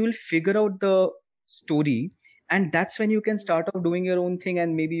 and then you will figure out the story, and that's when you can start off doing your own thing,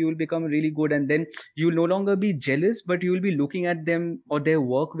 and maybe you will become really good, and then you'll no longer be jealous, but you will be looking at them or their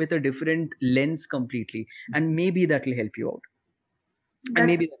work with a different lens completely, and maybe that will help you out. And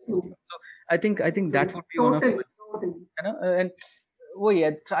maybe so I think that would be one of and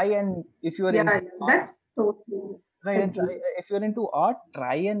try, and if you are that's totally right, and if you're into art,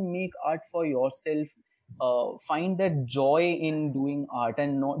 try and make art for yourself. Find that joy in doing art,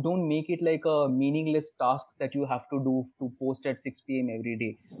 and don't make it like a meaningless task that you have to do to post at 6 p.m. every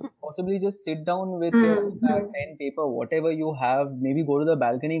day. Possibly just sit down with your pen, paper, whatever you have, maybe go to the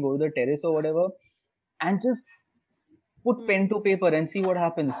balcony, go to the terrace or whatever, and just put pen to paper and see what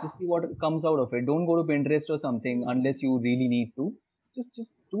happens. Just see what comes out of it. Don't go to Pinterest or something unless you really need to.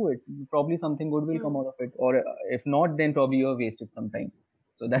 Just do it. Probably something good will come out of it. Or if not, then probably you have wasted some time.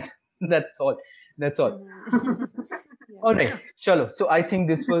 So that's all. That's all. All right, Chalo. So I think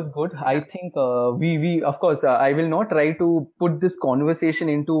this was good. I think we of course, I will not try to put this conversation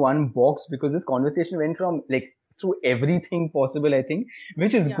into one box, because this conversation went from like through everything possible, I think,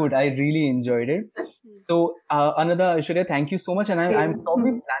 which is good. I really enjoyed it. So Ananda, Aishwarya, thank you so much. And I'm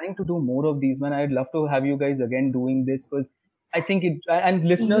probably planning to do more of these, man. I'd love to have you guys again doing this, because I think it, and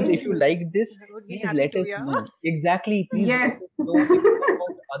listeners, if you like this, please let us know. Exactly. Please let us know if you have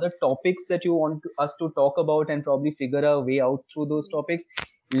other topics that you want us to talk about and probably figure a way out through those topics.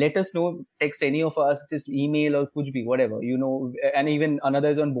 Let us know. Text any of us, just email or kuch bhi, whatever, and even Another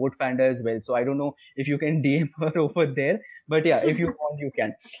is on Boat Panda as well. So I don't know if you can DM her over there, but yeah, if you want, you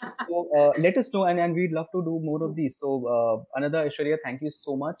can. So let us know, and we'd love to do more of these. So Ananda, Aishwarya, thank you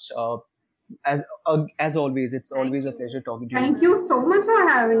so much. As always, it's always a pleasure talking to you. Thank you so much for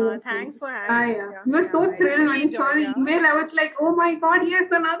having me. Thanks for having me. You were so thrilled when you saw the email. I was like, oh my God, yes,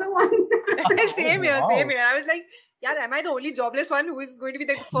 another one. Same here. I was like, yeah, am I the only jobless one who is going to be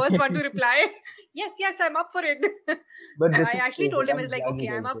the first one to reply? Yes, I'm up for it. But I actually told him, I was like, okay,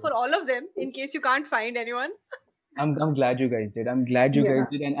 I'm up for all of them in case you can't find anyone. I'm glad you guys did. I'm glad you guys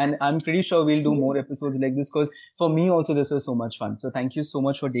did. And I'm pretty sure we'll do more episodes like this, because for me also this was so much fun. So thank you so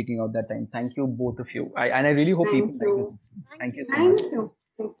much for taking out that time. Thank you, both of you. I really hope people like this. Thank you so much. Thank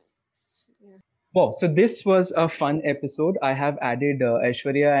you. Wow. So this was a fun episode. I have added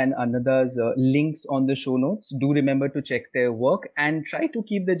Aishwarya and Ananda's links on the show notes. Do remember to check their work and try to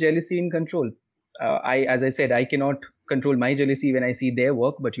keep the jealousy in control. As I said, I cannot control my jealousy when I see their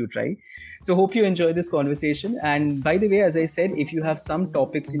work, but you try. So hope you enjoy this conversation. And by the way, as I said, if you have some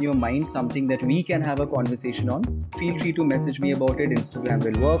topics in your mind, something that we can have a conversation on, feel free to message me about it. Instagram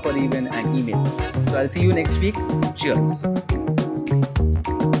will work, or even an email. So I'll see you next week. Cheers.